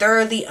that like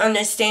thoroughly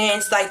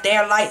understands like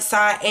their light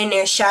side and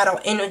their shadow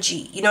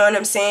energy. You know what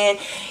I'm saying?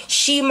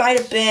 She might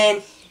have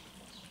been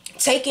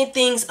taking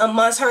things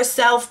amongst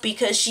herself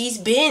because she's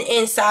been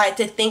inside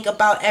to think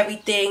about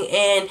everything,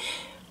 and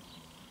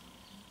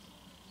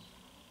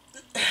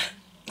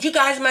you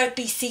guys might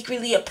be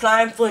secretly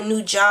applying for a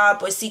new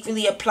job, or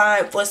secretly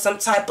applying for some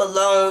type of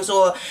loans,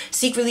 or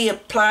secretly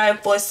applying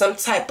for some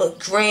type of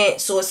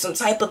grants, or some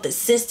type of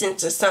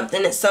assistance, or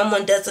something that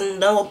someone doesn't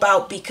know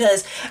about.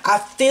 Because I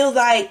feel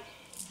like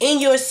in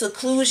your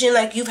seclusion,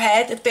 like you've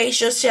had to face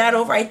your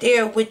shadow right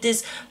there with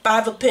this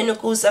Five of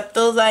Pentacles. I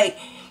feel like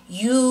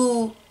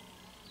you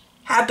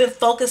have been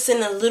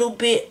focusing a little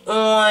bit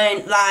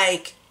on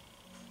like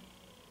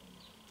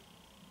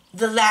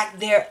the lack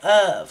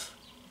thereof.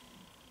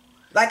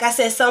 Like I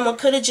said, someone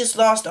could have just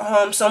lost a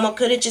home. Someone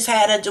could have just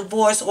had a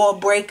divorce or a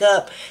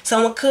breakup.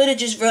 Someone could have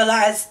just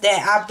realized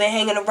that I've been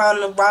hanging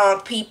around the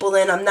wrong people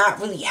and I'm not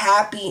really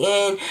happy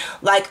in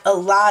like a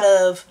lot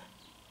of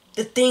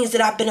the things that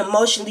I've been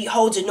emotionally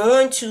holding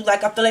on to.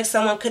 Like, I feel like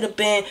someone could have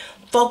been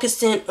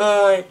focusing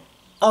on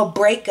a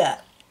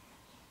breakup.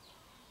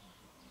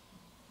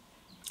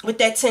 With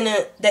that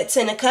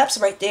ten of cups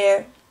right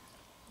there.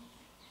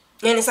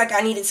 And it's like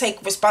I need to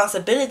take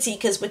responsibility,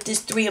 because with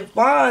this Three of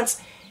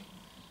Wands,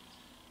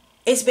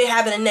 it's been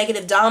having a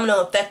negative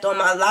domino effect on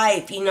my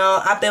life. You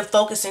know, I've been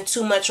focusing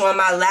too much on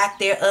my lack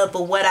thereof,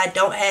 or what I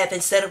don't have,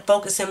 instead of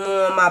focusing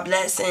more on my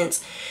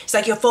blessings. It's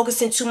like you're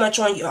focusing too much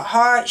on your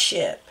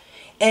hardship.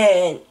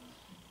 And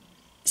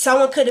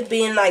someone could have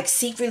been like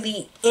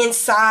secretly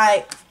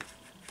inside.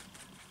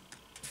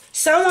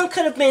 Someone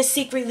could have been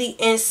secretly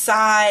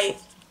inside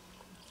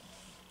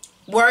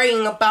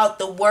worrying about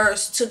the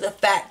worst, to the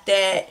fact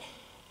that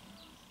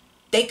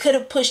they could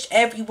have pushed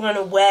everyone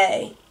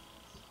away.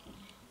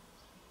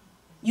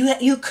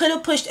 You could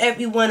have pushed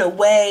everyone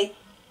away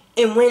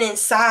and went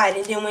inside.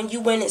 And then when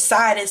you went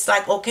inside, it's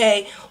like,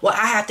 okay, well,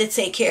 I have to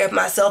take care of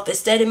myself.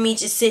 Instead of me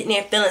just sitting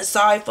there feeling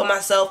sorry for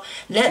myself,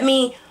 let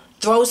me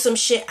throw some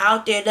shit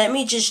out there. Let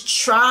me just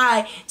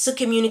try to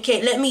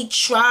communicate. Let me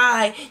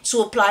try to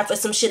apply for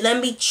some shit.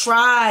 Let me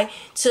try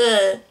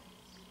to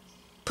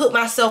put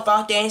myself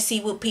out there and see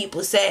what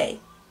people say.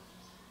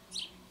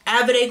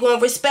 Either they going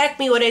to respect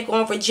me or they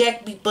going to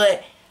reject me.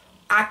 But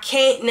I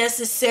can't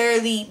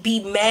necessarily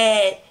be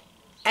mad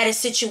at a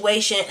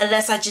situation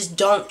unless I just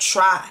don't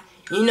try,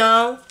 you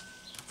know?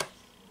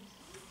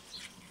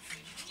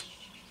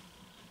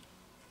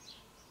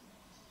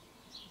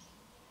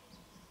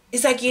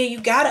 It's like, yeah,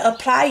 you gotta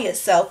apply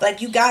yourself.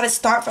 Like, you gotta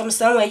start from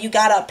somewhere. You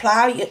gotta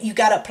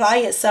apply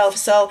yourself.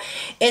 So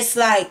it's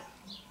like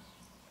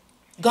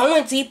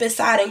going deep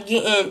inside and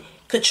getting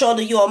control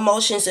of your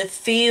emotions, and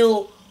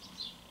feel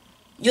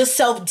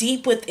yourself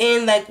deep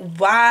within. Like,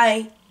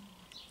 why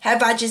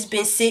have I just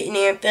been sitting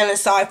there and feeling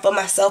sorry for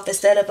myself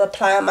instead of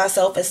applying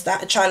myself and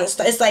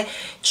it's like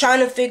trying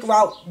to figure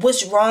out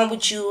what's wrong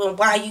with you and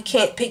why you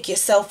can't pick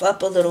yourself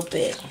up a little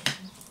bit.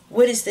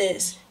 What is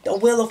this? The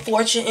Wheel of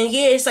Fortune. And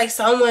yeah, it's like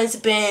someone's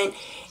been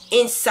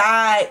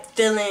inside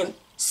feeling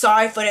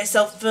sorry for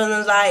themselves,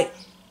 feeling like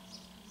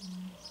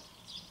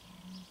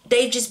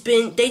they just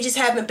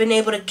haven't been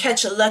able to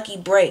catch a lucky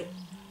break.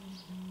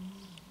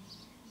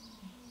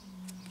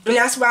 And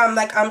that's why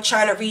I'm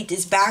trying to read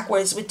this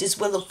backwards with this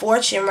Wheel of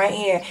Fortune right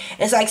here.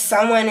 It's like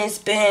someone has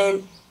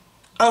been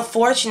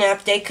unfortunate.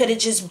 If they could have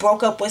just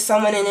broke up with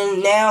someone, and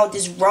then now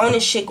this Ronin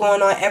shit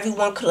going on,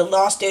 everyone could have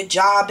lost their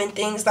job and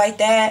things like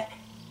that.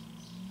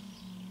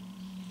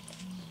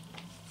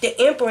 The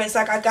Emperor is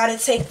like, I gotta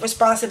take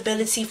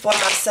responsibility for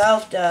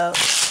myself, though.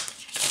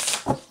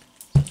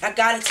 I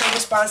gotta take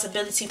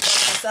responsibility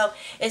for myself.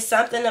 It's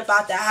something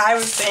about the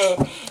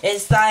Hierophant.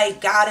 It's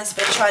like God has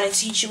been trying to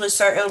teach you a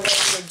certain way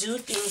to do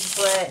things,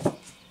 but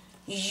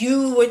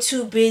you were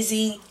too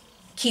busy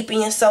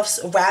keeping yourself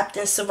wrapped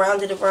and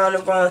surrounded around the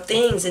wrong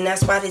things. And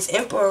that's why this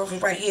Emperor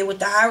right here with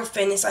the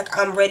Hierophant is like,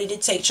 I'm ready to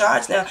take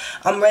charge now.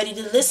 I'm ready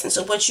to listen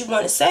to what you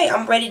want to say.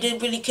 I'm ready to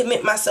really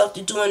commit myself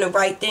to doing the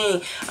right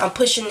thing. I'm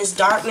pushing this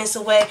darkness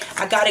away.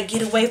 I gotta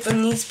get away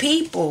from these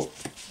people.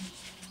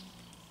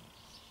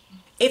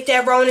 If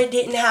that Rona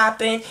didn't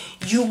happen,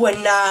 you were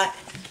not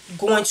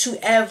going to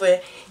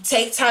ever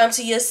take time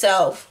to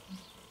yourself.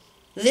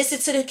 Listen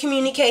to the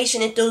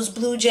communication that those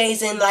blue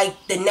jays and like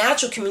the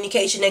natural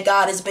communication that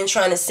God has been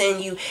trying to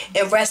send you,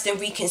 and rest and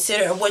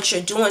reconsider what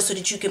you're doing so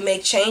that you can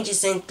make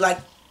changes and like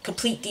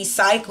complete these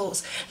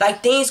cycles.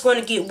 Like things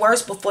going to get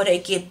worse before they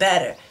get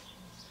better.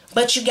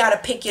 But you got to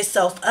pick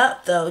yourself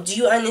up, though. Do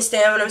you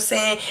understand what I'm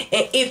saying?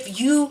 And if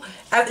you,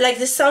 like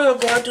there's someone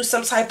going through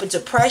some type of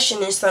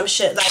depression and some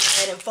shit like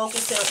that, and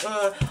focusing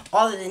on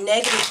all of the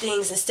negative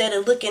things instead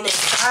of looking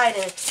inside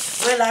and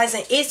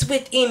realizing it's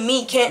within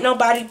me. Can't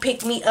nobody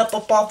pick me up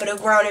off of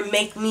the ground and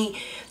make me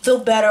feel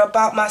better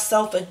about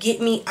myself or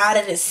get me out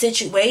of the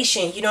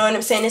situation. You know what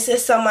I'm saying? This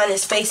is someone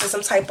that's facing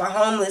some type of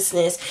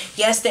homelessness.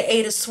 Yes, the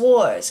Eight of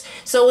Swords.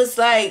 So it's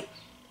like,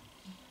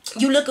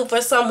 you looking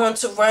for someone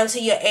to run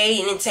to your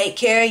aid and take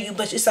care of you,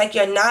 but it's like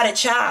you're not a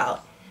child.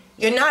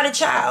 You're not a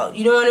child.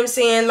 You know what I'm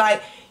saying?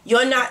 Like,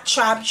 you're not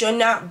trapped. You're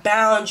not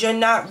bound. You're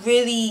not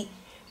really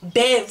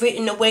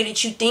bedridden the way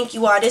that you think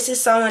you are. This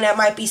is someone that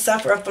might be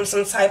suffering from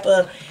some type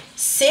of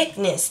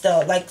sickness,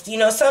 though. Like, you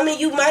know, some of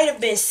you might have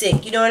been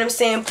sick. You know what I'm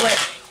saying?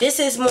 But this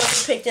is more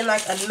depicting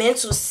like a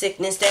mental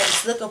sickness that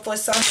is looking for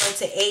someone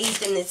to aid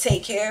them, to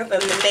take care of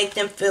them, to make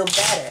them feel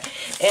better.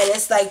 And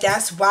it's like,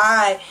 that's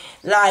why,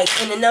 like,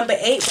 and the number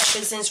 8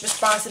 represents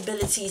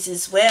responsibilities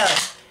as well.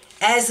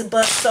 As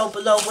above, so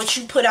below. What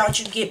you put out,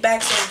 you get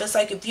back. So it's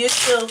like, if you're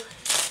still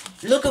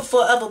looking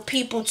for other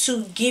people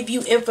to give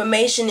you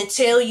information, to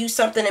tell you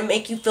something, to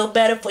make you feel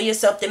better for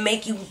yourself, to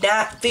make you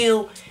not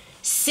feel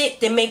sick,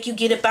 to make you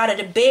get up out of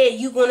the bed,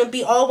 you're going to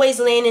be always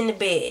laying in the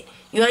bed.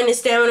 You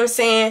understand what I'm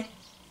saying?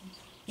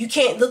 You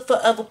can't look for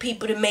other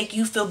people to make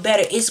you feel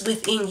better. It's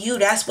within you.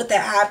 That's what the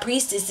High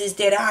Priestess is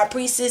there. The High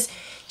Priestess,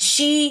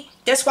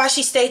 that's why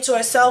she stayed to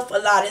herself a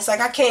lot. It's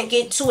like, I can't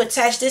get too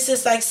attached. This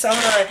is like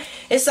someone,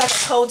 it's like a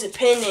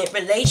codependent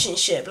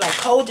relationship, like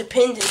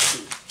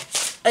codependency,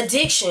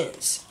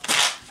 addictions.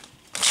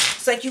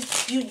 It's like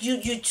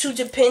you're too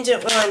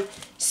dependent on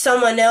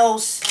someone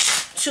else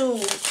to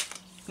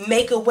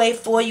make a way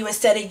for you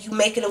instead of you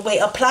making a way.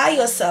 Apply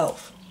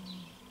yourself.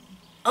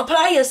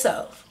 Apply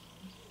yourself.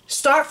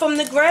 Start from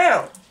the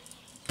ground.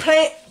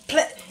 Create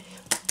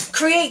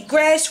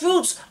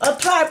grassroots.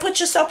 Apply. Put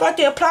yourself out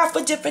there. Apply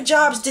for different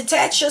jobs.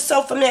 Detach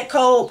yourself from that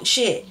cold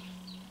shit.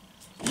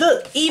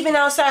 Look, even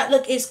outside,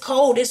 look, it's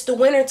cold. It's the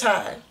winter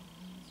time.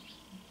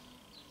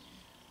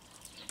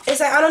 It's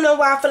like, I don't know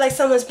why I feel like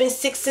someone's been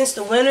sick since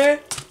the winter.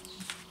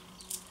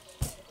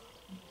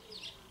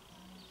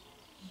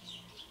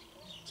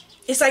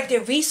 It's like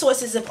their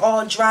resources have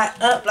all dried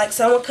up. Like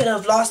someone could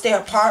have lost their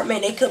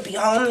apartment. They could be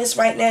homeless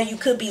right now. You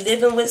could be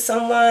living with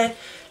someone,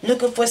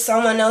 looking for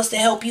someone else to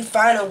help you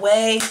find a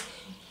way.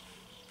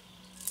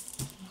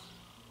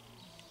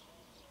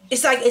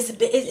 It's like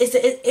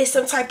it's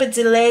some type of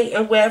delay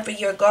in wherever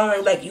you're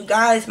going. Like you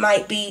guys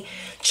might be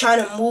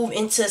trying to move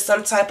into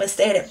some type of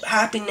state of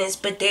happiness,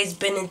 but there's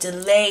been a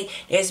delay.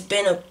 There's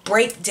been a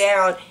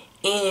breakdown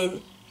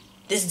in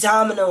this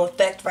domino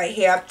effect right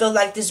here. I feel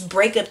like this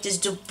breakup, this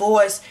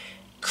divorce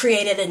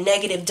created a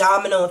negative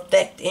domino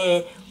effect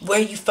in where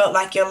you felt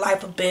like your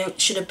life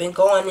should have been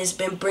going. It's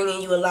been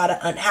bringing you a lot of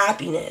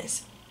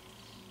unhappiness.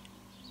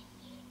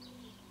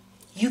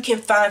 You can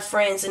find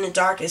friends in the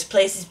darkest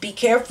places. Be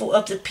careful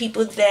of the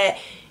people that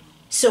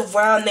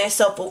surround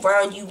themselves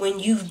around you when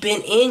you've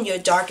been in your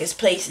darkest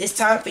place. It's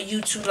time for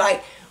you to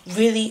like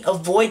really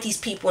avoid these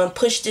people and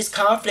push this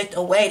conflict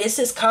away. This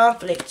is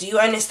conflict. Do you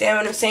understand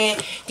what I'm saying?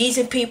 These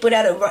are people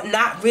that are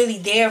not really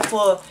there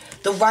for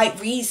the right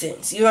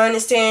reasons. You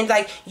understand?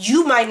 Like,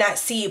 you might not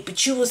see it,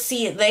 but you will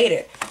see it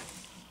later.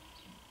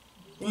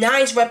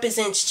 9s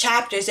represents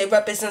chapters. It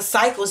represents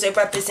cycles. It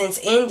represents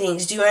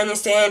endings. Do you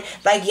understand?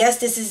 Like, yes,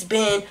 this has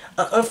been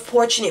an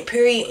unfortunate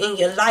period in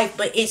your life,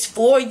 but it's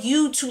for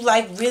you to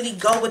like really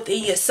go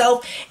within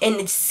yourself and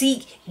to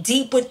seek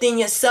deep within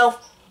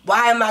yourself.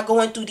 Why am I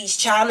going through these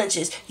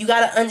challenges? You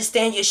got to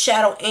understand your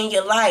shadow and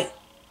your light.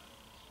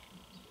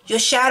 Your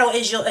shadow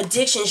is your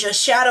addictions. Your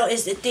shadow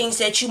is the things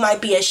that you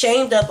might be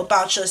ashamed of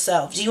about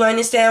yourself. Do you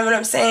understand what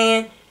I'm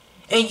saying?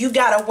 And you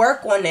got to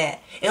work on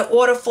that. In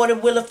order for the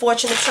wheel of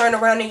fortune to turn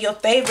around in your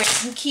favor,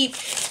 you keep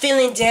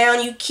feeling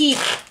down. You keep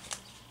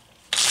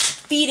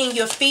feeding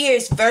your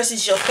fears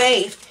versus your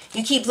faith.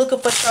 You keep looking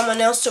for someone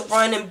else to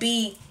run and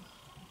be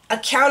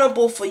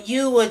accountable for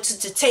you, or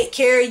to take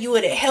care of you,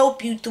 or to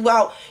help you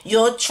throughout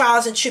your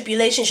trials and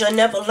tribulations. You'll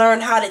never learn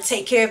how to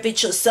take care of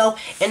it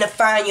yourself and to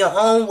find your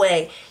own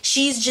way.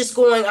 She's just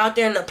going out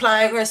there and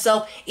applying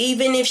herself,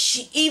 even if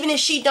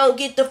she don't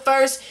get the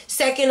first,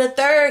 second, or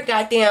third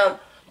goddamn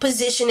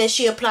position that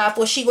she applied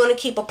for. She going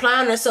to keep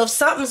applying herself.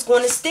 Something's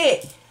going to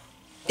stick.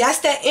 That's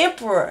that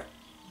Emperor.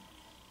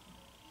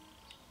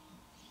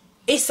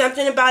 It's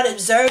something about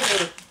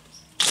observing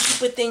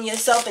within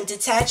yourself and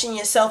detaching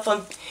yourself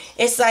from.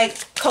 It's like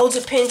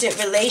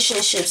codependent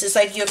relationships. It's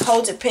like you're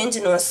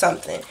codependent on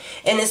something,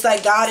 and it's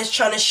like God is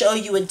trying to show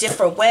you a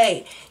different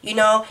way. You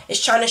know,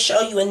 it's trying to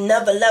show you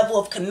another level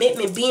of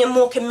commitment, being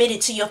more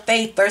committed to your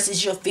faith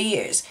versus your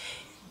fears,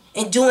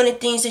 and doing the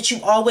things that you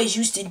always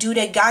used to do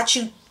that got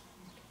you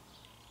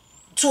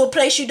to a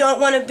place you don't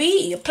want to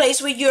be, a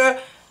place where you're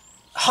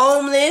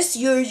homeless,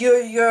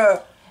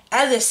 you're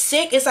either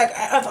sick. It's like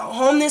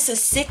homeless or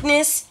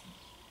sickness.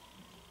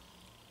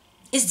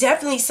 It's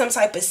definitely some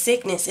type of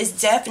sickness.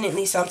 It's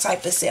definitely some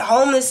type of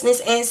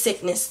homelessness and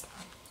sickness.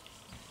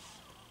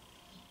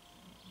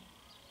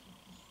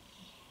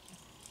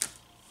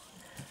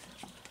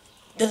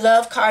 The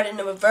love card in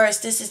the reverse.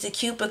 This is the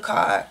Cupid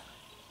card.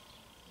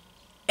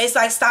 It's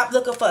like, stop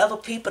looking for other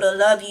people to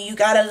love you. You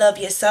gotta love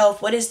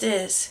yourself. What is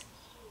this?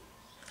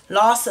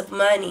 Loss of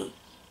money.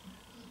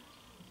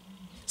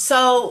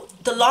 So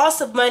the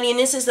loss of money, and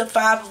this is the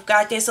Five of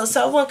God there. So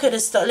someone could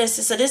have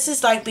listen. So this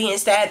is like being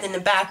stabbed in the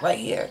back right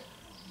here.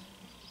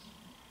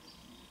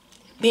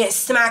 Being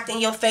smacked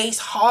in your face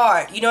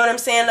hard. You know what I'm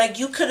saying? Like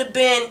you could have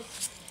been,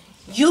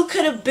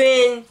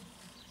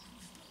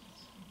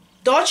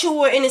 thought you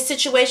were in a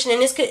situation,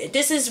 and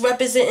this is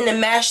representing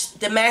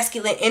the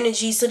masculine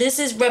energy. So this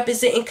is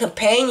representing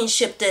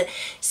companionship. The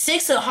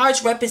Six of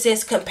Hearts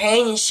represents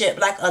companionship,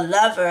 like a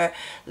lover,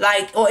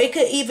 like, or it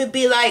could even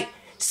be like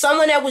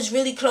someone that was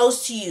really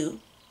close to you,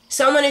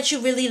 someone that you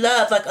really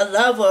love, like a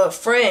lover or a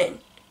friend.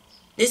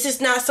 This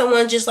is not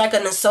someone just like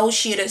an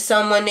associate or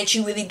someone that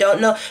you really don't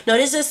know. No,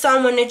 this is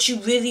someone that you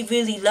really,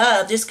 really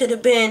love. This could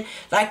have been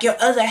like your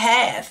other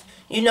half.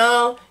 You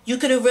know, you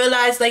could have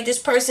realized like this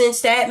person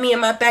stabbed me in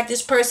my back.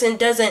 This person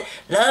doesn't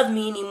love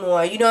me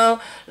anymore. You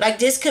know, like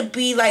this could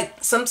be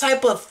like some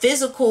type of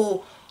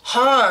physical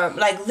harm.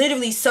 Like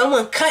literally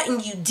someone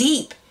cutting you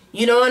deep.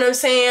 You know what I'm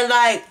saying?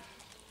 Like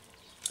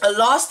a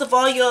loss of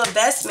all your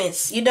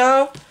investments. You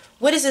know,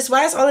 what is this?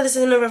 Why is all of this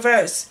in the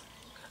reverse?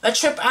 A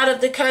trip out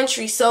of the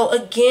country. So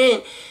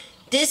again,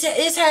 this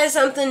has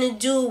something to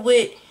do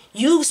with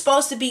you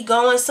supposed to be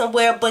going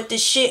somewhere, but the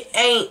shit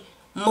ain't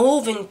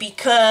moving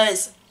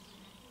because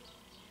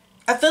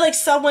I feel like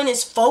someone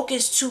is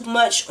focused too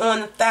much on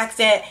the fact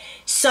that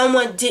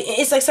someone didn't.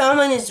 It's like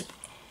someone is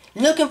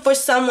looking for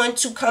someone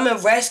to come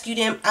and rescue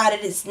them out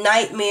of this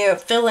nightmare,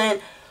 feeling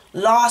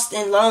lost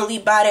and lonely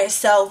by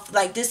themselves.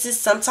 Like this is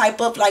some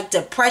type of like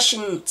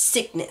depression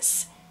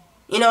sickness.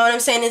 You know what I'm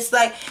saying? It's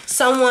like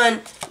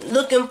someone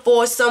looking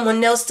for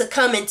someone else to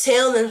come and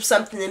tell them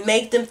something to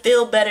make them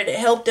feel better, to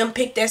help them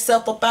pick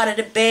themselves up out of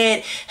the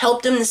bed,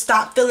 help them to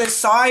stop feeling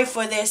sorry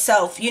for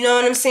themselves. You know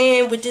what I'm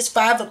saying? With this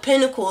Five of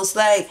Pentacles,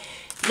 like,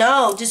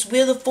 no, this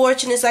Wheel of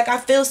Fortune is like, I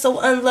feel so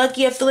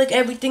unlucky. I feel like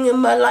everything in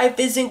my life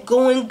isn't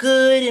going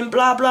good and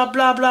blah, blah,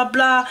 blah, blah,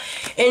 blah.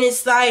 And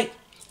it's like,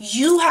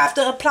 you have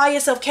to apply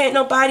yourself. Can't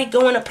nobody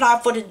go and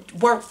apply for the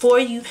work for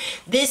you.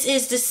 This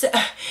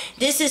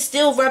is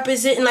still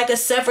representing like a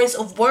severance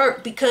of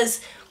work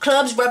because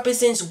clubs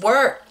represents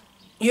work.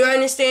 You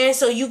understand?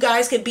 So you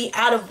guys could be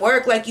out of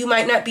work. Like you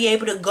might not be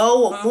able to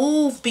go or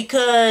move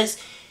because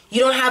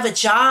you don't have a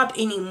job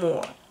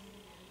anymore.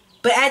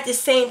 But at the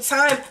same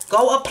time,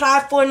 go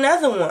apply for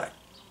another one.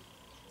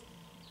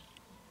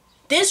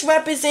 This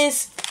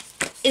represents,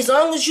 as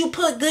long as you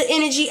put good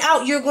energy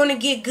out, you're going to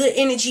get good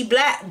energy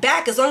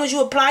back. As long as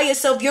you apply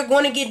yourself, you're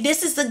going to get,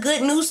 this is the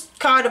good news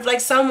card of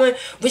like someone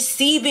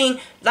receiving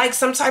like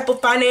some type of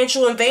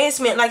financial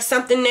advancement, like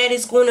something that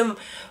is going to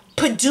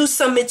produce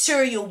some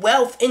material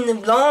wealth in the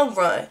long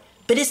run.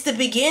 But it's the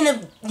beginning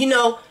of, you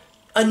know,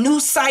 a new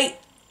site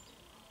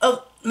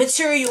of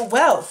material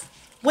wealth.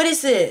 What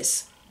is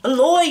this? A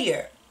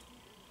lawyer.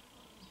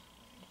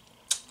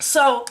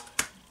 So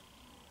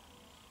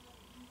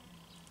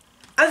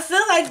I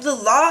feel like the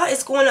law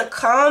is going to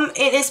come,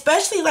 and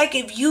especially like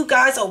if you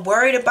guys are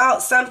worried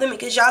about something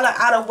because y'all are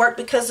out of work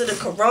because of the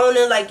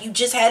corona, like you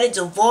just had a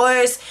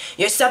divorce,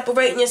 you're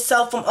separating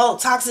yourself from old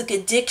toxic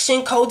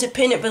addiction,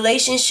 codependent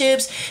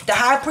relationships. The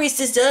High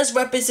Priestess does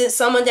represent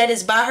someone that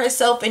is by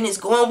herself and is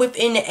going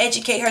within to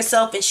educate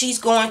herself, and she's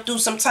going through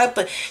some type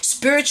of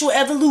spiritual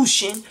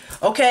evolution,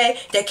 okay,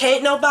 that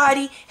can't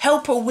nobody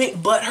help her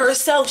with but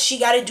herself. She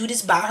got to do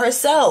this by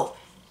herself.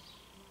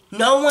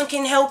 No one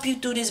can help you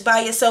through this by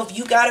yourself.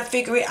 You got to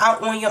figure it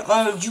out on your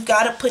own. You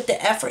got to put the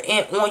effort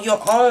in on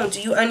your own. Do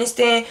you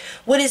understand?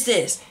 What is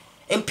this?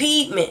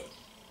 Impediment.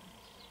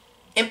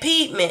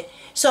 Impediment.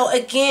 So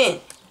again,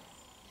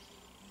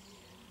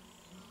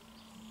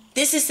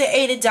 this is the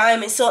 8 of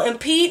diamonds. So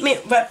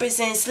impediment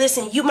represents,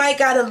 listen, you might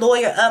got to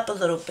lawyer up a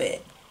little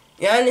bit.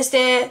 You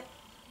understand?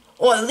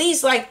 Or at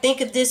least like think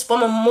of this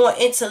from a more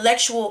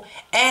intellectual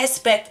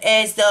aspect,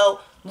 as though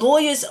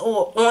lawyers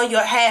are on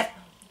your half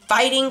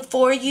fighting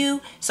for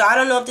you. So I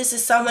don't know if this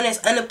is someone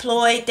that's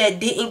unemployed that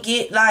didn't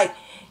get like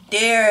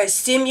their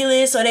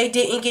stimulus, or they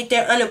didn't get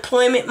their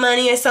unemployment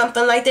money or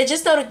something like that.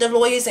 Just know that the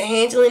lawyers are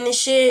handling this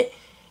shit.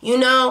 You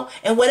know,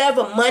 and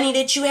whatever money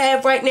that you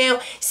have right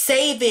now,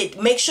 save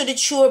it. Make sure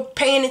that you're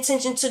paying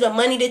attention to the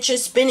money that you're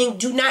spending.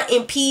 Do not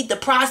impede the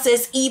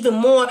process even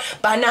more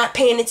by not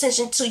paying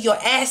attention to your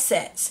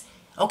assets.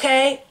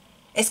 Okay?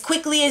 As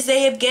quickly as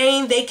they have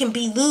gained, they can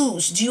be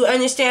lose. Do you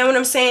understand what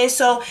I'm saying?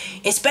 So,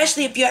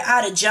 especially if you're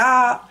out of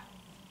job,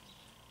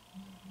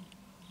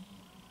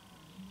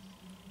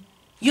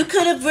 you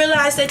could have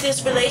realized that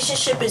this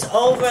relationship is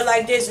over.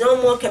 Like, there's no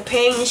more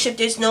companionship.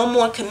 There's no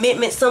more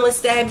commitment. Someone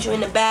stabbed you in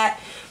the back.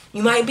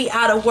 You might be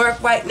out of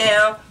work right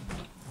now.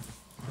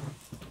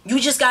 You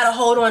just got to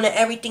hold on to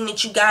everything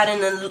that you got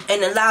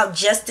and allow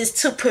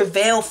justice to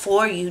prevail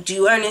for you. Do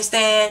you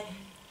understand?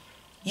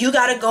 You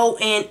got to go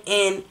in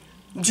and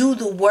do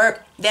the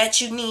work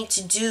that you need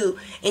to do.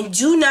 And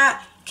do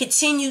not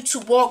continue to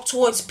walk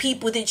towards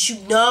people that you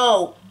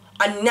know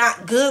are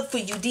not good for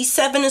you. These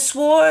 7 of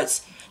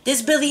Swords,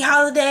 this Billie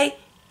Holiday,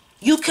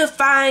 you can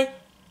find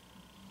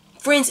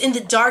friends in the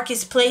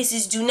darkest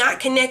places. Do not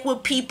connect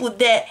with people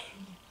that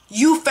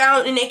you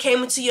found and they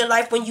came into your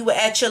life when you were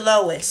at your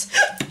lowest.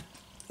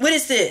 What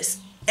is this?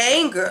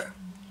 Anger.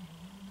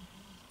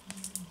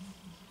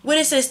 What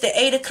is this? The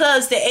 8 of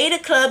Clubs. The 8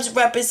 of Clubs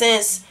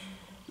represents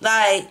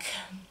like...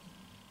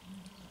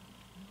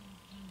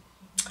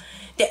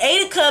 The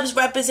 8 of Clubs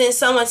represents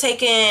someone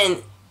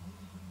taking...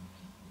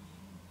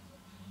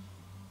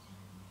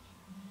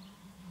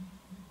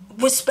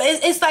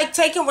 It's like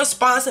taking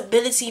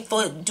responsibility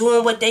for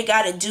doing what they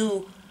gotta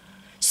do.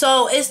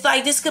 So it's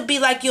like, this could be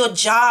like your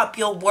job,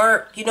 your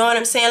work. You know what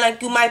I'm saying?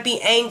 Like, you might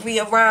be angry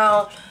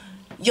around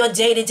your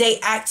day-to-day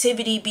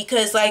activity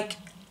because like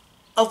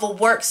of a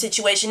work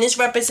situation. This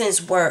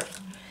represents work.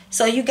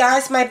 So you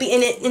guys might be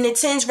in it. And the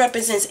 10s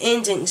represents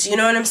endings. You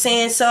know what I'm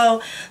saying?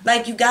 So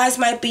like, you guys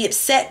might be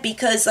upset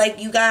because like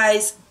you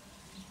guys,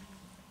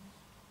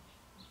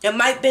 it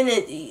might have been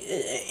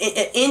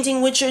an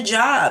ending with your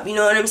job. You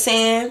know what I'm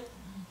saying?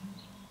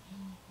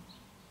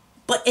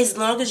 But as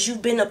long as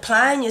you've been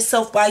applying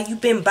yourself while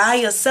you've been by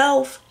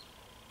yourself,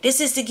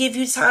 this is to give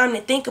you time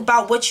to think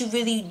about what you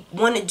really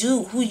want to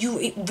do, who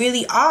you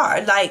really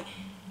are. Like,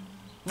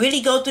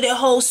 really go through that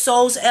whole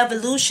soul's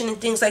evolution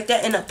and things like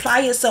that and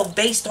apply yourself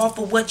based off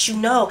of what you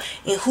know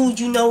and who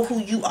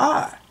you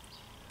are.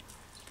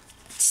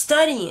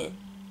 Studying.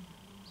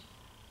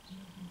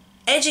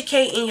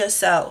 Educating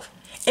yourself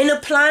and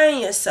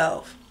applying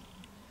yourself.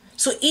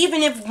 So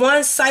even if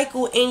one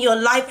cycle in your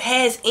life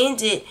has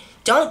ended,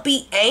 don't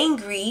be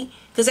angry,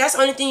 because that's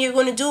the only thing you're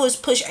going to do is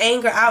push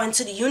anger out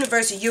into the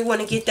universe, and you're going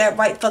to get that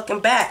right fucking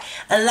back.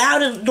 Allow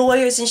the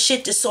lawyers and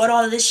shit to sort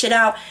all of this shit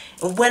out.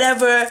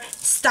 Whatever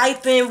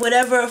stipend,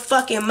 whatever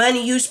fucking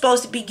money you're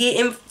supposed to be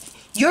getting,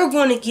 you're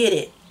going to get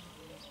it.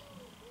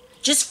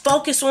 Just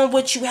focus on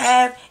what you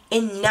have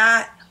and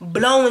not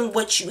blowing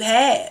what you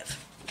have.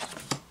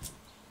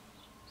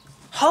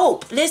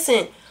 Hope.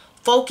 Listen,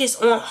 focus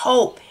on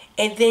hope.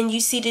 And then you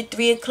see the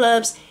 3 of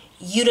Clubs.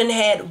 You done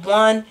had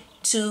 1,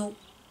 2,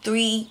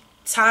 3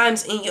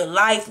 times in your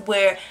life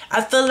where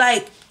I feel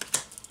like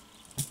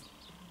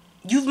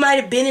you might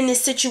have been in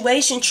this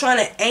situation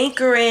trying to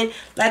anchor in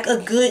like a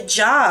good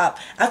job.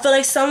 I feel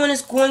like someone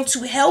is going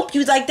to help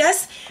you. Like,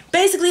 that's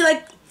basically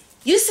like,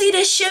 you see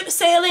this ship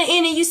sailing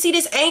in and you see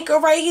this anchor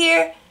right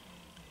here.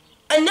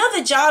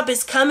 Another job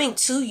is coming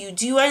to you.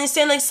 Do you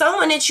understand? Like,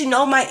 someone that you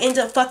know might end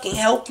up fucking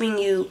helping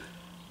you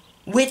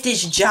with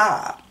this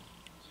job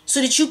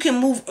so that you can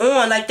move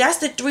on. Like, that's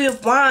the 3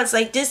 of Wands.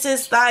 Like, this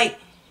is like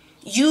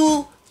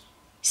you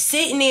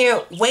sitting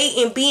there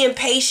waiting, being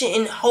patient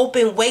and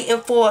hoping, waiting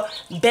for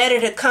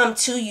better to come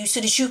to you so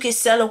that you can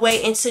sail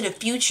away into the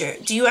future.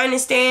 Do you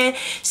understand?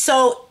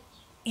 So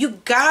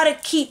you gotta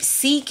keep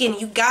seeking.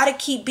 You gotta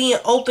keep being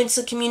open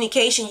to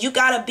communication. You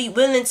gotta be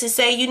willing to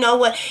say, you know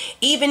what,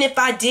 even if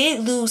I did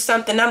lose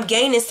something, I'm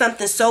gaining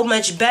something so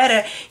much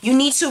better. You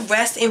need to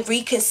rest and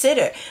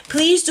reconsider.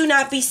 Please do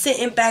not be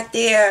sitting back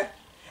there,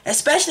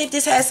 especially if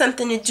this has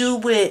something to do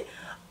with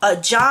a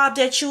job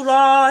that you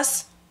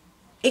lost.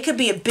 It could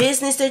be a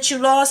business that you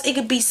lost. It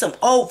could be some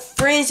old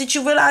friends that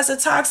you realize are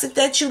toxic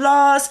that you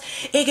lost.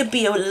 It could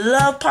be a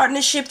love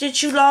partnership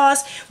that you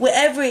lost.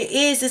 Whatever it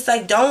is, it's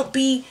like, don't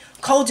be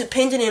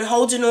codependent and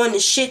holding on to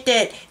shit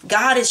that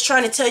God is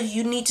trying to tell you.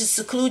 You need to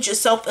seclude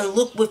yourself and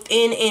look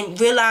within and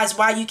realize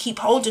why you keep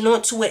holding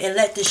on to it and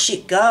let this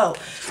shit go.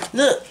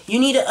 Look,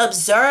 you need to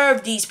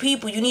observe these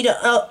people. You need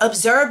to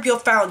observe your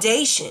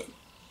foundation.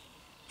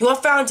 Your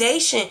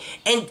foundation.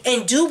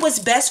 And do what's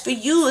best for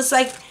you. It's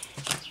like,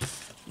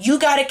 you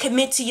got to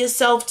commit to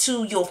yourself,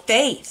 to your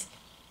faith.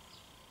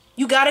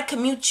 You gotta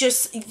commit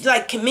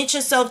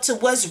yourself to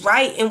what's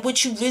right and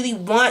what you really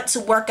want to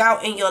work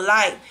out in your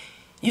life.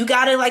 You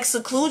gotta like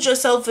seclude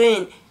yourself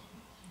and,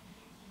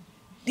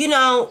 you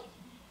know,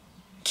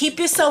 keep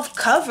yourself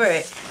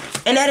covered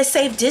and at a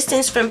safe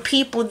distance from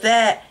people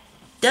that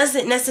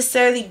doesn't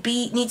necessarily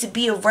need to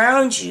be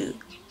around you.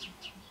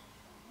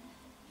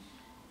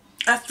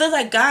 I feel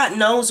like God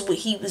knows what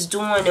he was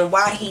doing and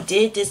why he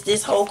did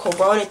this whole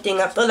corona thing.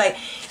 I feel like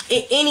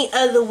in any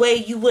other way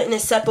you wouldn't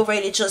have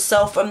separated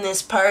yourself from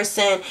this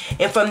person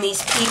and from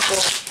these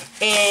people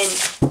and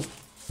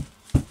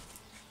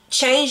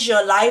changed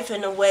your life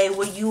in a way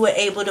where you were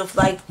able to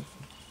like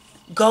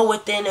go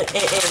within and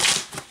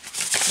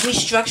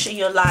restructure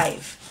your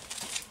life.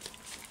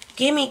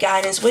 Give me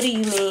guidance. What do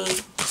you mean?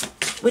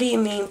 What do you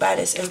mean by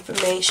this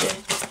information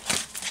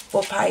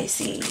for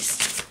Pisces?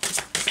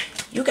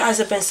 You guys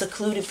have been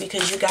secluded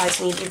because you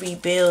guys need to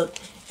rebuild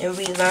and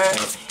relearn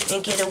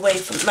and get away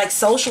from like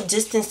social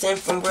distancing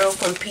from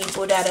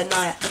people that are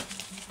not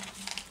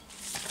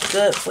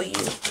good for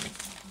you.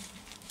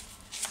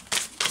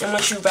 And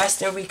once you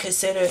rest and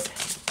reconsider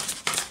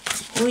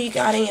who you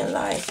got in your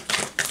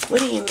life.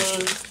 What do you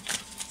mean?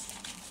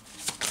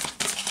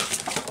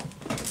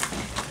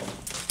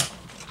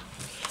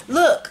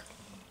 Look.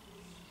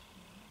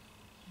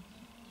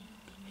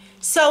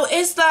 So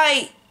it's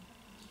like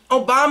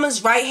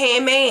Obama's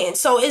right-hand man.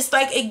 So it's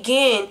like,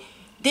 again,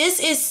 this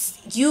is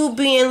you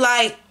being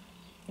like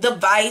the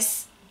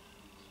vice.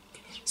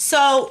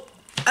 So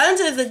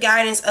under the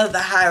guidance of the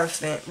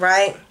Hierophant,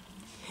 right?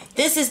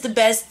 This is the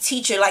best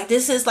teacher. Like,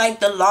 this is like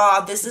the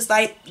law. This is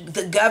like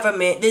the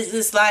government. This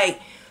is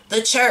like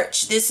the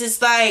church. This is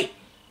like,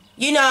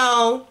 you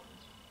know,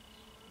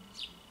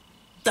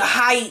 the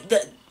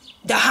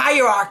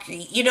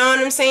hierarchy. You know what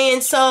I'm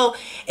saying? So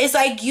it's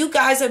like you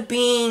guys are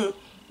being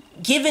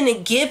given a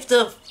gift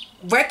of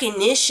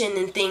recognition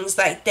and things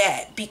like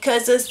that,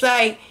 because it's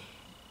like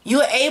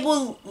you're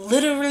able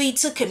literally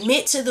to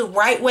commit to the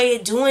right way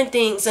of doing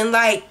things and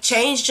like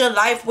change your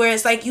life where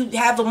it's like you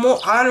have a more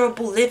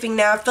honorable living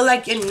now. I feel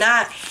like you're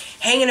not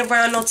hanging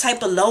around no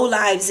type of low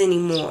lives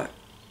anymore.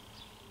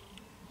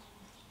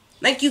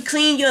 Like you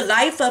clean your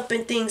life up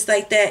and things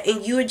like that,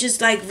 and you're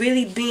just like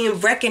really being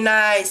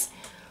recognized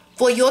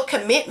for your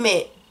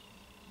commitment.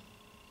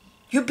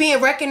 You're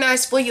being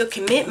recognized for your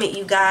commitment,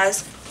 you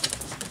guys.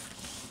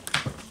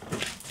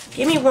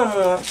 Give me one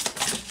more.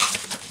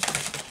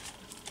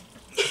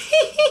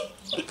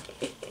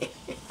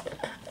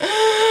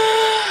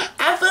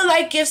 I feel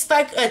like it's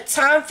like a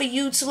time for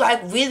you to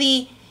like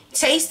really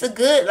taste the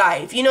good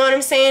life. You know what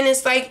I'm saying?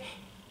 It's like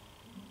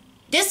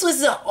this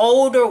was an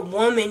older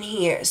woman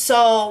here.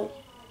 So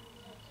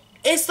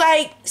it's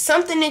like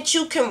something that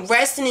you can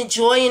rest and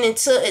enjoy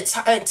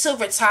until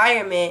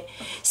retirement.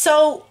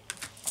 So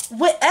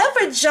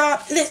whatever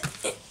job,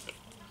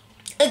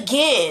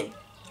 again,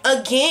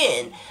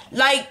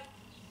 like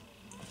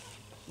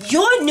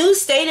your new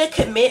state of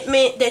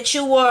commitment that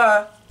you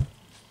are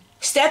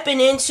stepping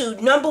into,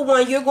 number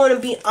one, you're going to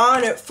be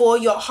honored for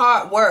your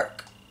hard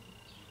work.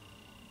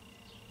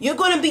 You're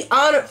going to be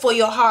honored for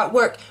your hard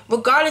work.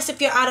 Regardless if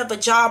you're out of a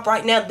job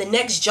right now, the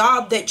next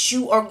job that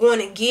you are going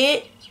to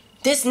get,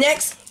 this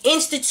next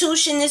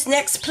institution, this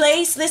next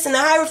place, listen to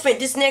Hierophant,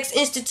 this next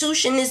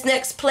institution, this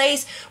next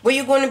place where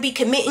you're going to be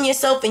committing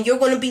yourself and you're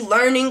going to be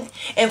learning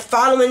and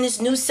following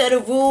this new set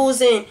of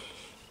rules, and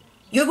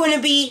you're going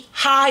to be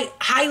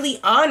highly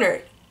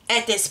honored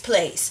at this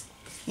place.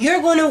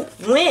 You're going to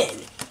win.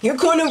 You're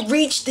going to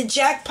reach the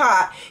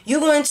jackpot.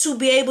 You're going to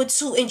be able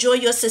to enjoy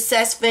your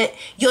successful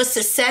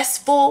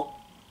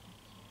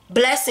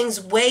blessings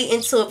way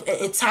into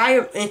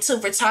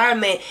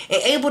retirement,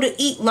 and able to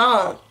eat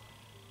long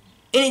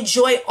and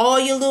enjoy all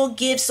your little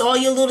gifts, all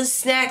your little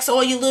snacks,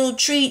 all your little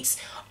treats,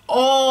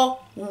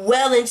 all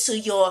well into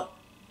your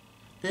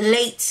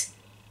late,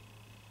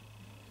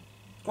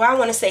 well, I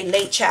want to say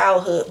late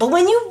childhood. But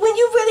when you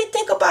really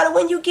think about it,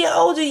 when you get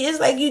older,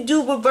 it's like you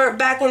do revert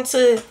back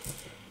into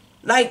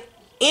like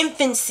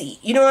infancy.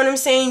 You know what I'm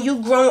saying?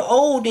 You grown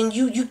old and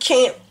you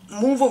can't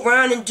move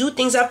around and do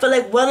things. I feel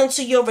like well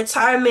into your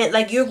retirement,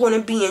 like you're going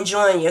to be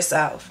enjoying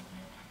yourself.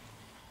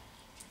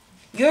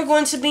 You're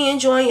going to be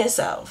enjoying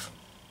yourself.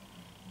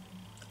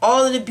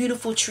 All of the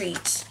beautiful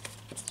treats.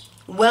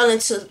 Well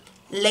into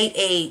late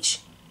age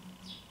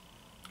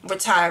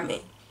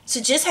retirement.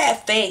 So just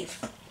have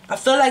faith. I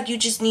feel like you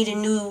just need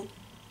you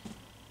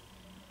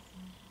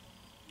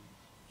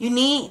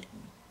need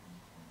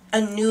a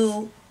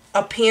new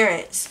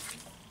appearance.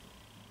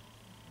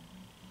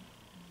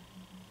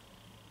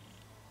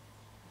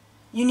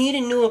 You need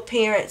a new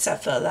appearance, I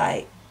feel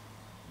like.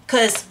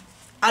 Because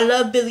I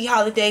love Billie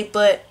Holiday,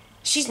 but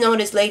she's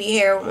known as Lady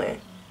Heroin.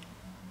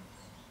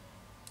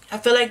 I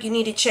feel like you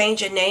need to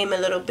change your name a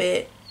little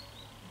bit.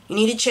 You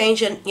need to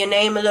change your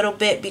name a little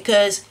bit,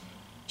 because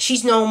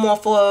she's known more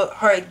for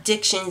her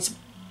addictions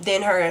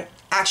than her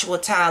actual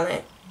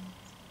talent.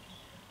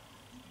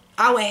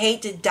 I would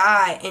hate to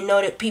die and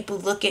know that people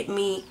look at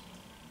me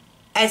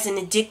as an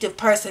addictive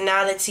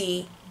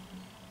personality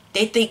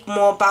They think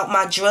more about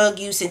my drug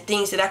use and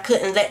things that I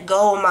couldn't let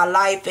go in my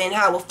life and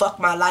how it would fuck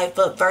my life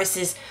up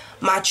versus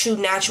my true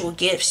natural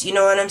gifts. You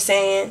know what I'm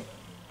saying?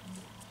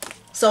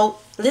 So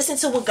listen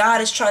to what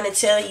God is trying to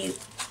tell you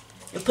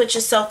and put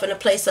yourself in a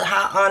place of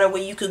high honor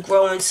where you could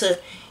grow into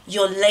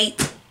your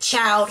late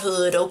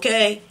childhood,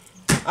 okay?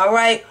 All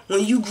right?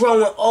 When you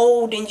growing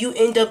old and you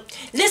end up...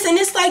 Listen,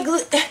 it's like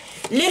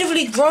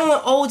literally growing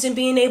old and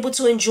being able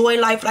to enjoy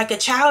life like a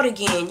child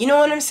again. You know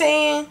what I'm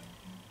saying?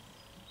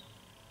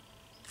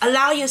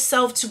 Allow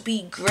yourself to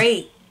be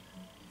great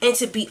and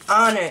to be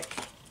honored.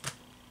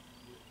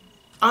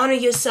 Honor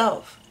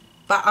yourself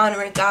by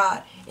honoring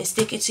God and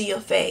sticking to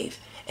your faith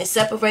and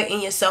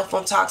separating yourself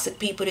from toxic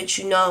people that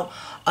you know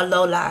are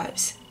low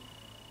lives.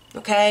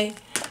 Okay?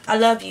 I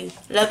love you.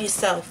 Love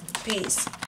yourself. Peace.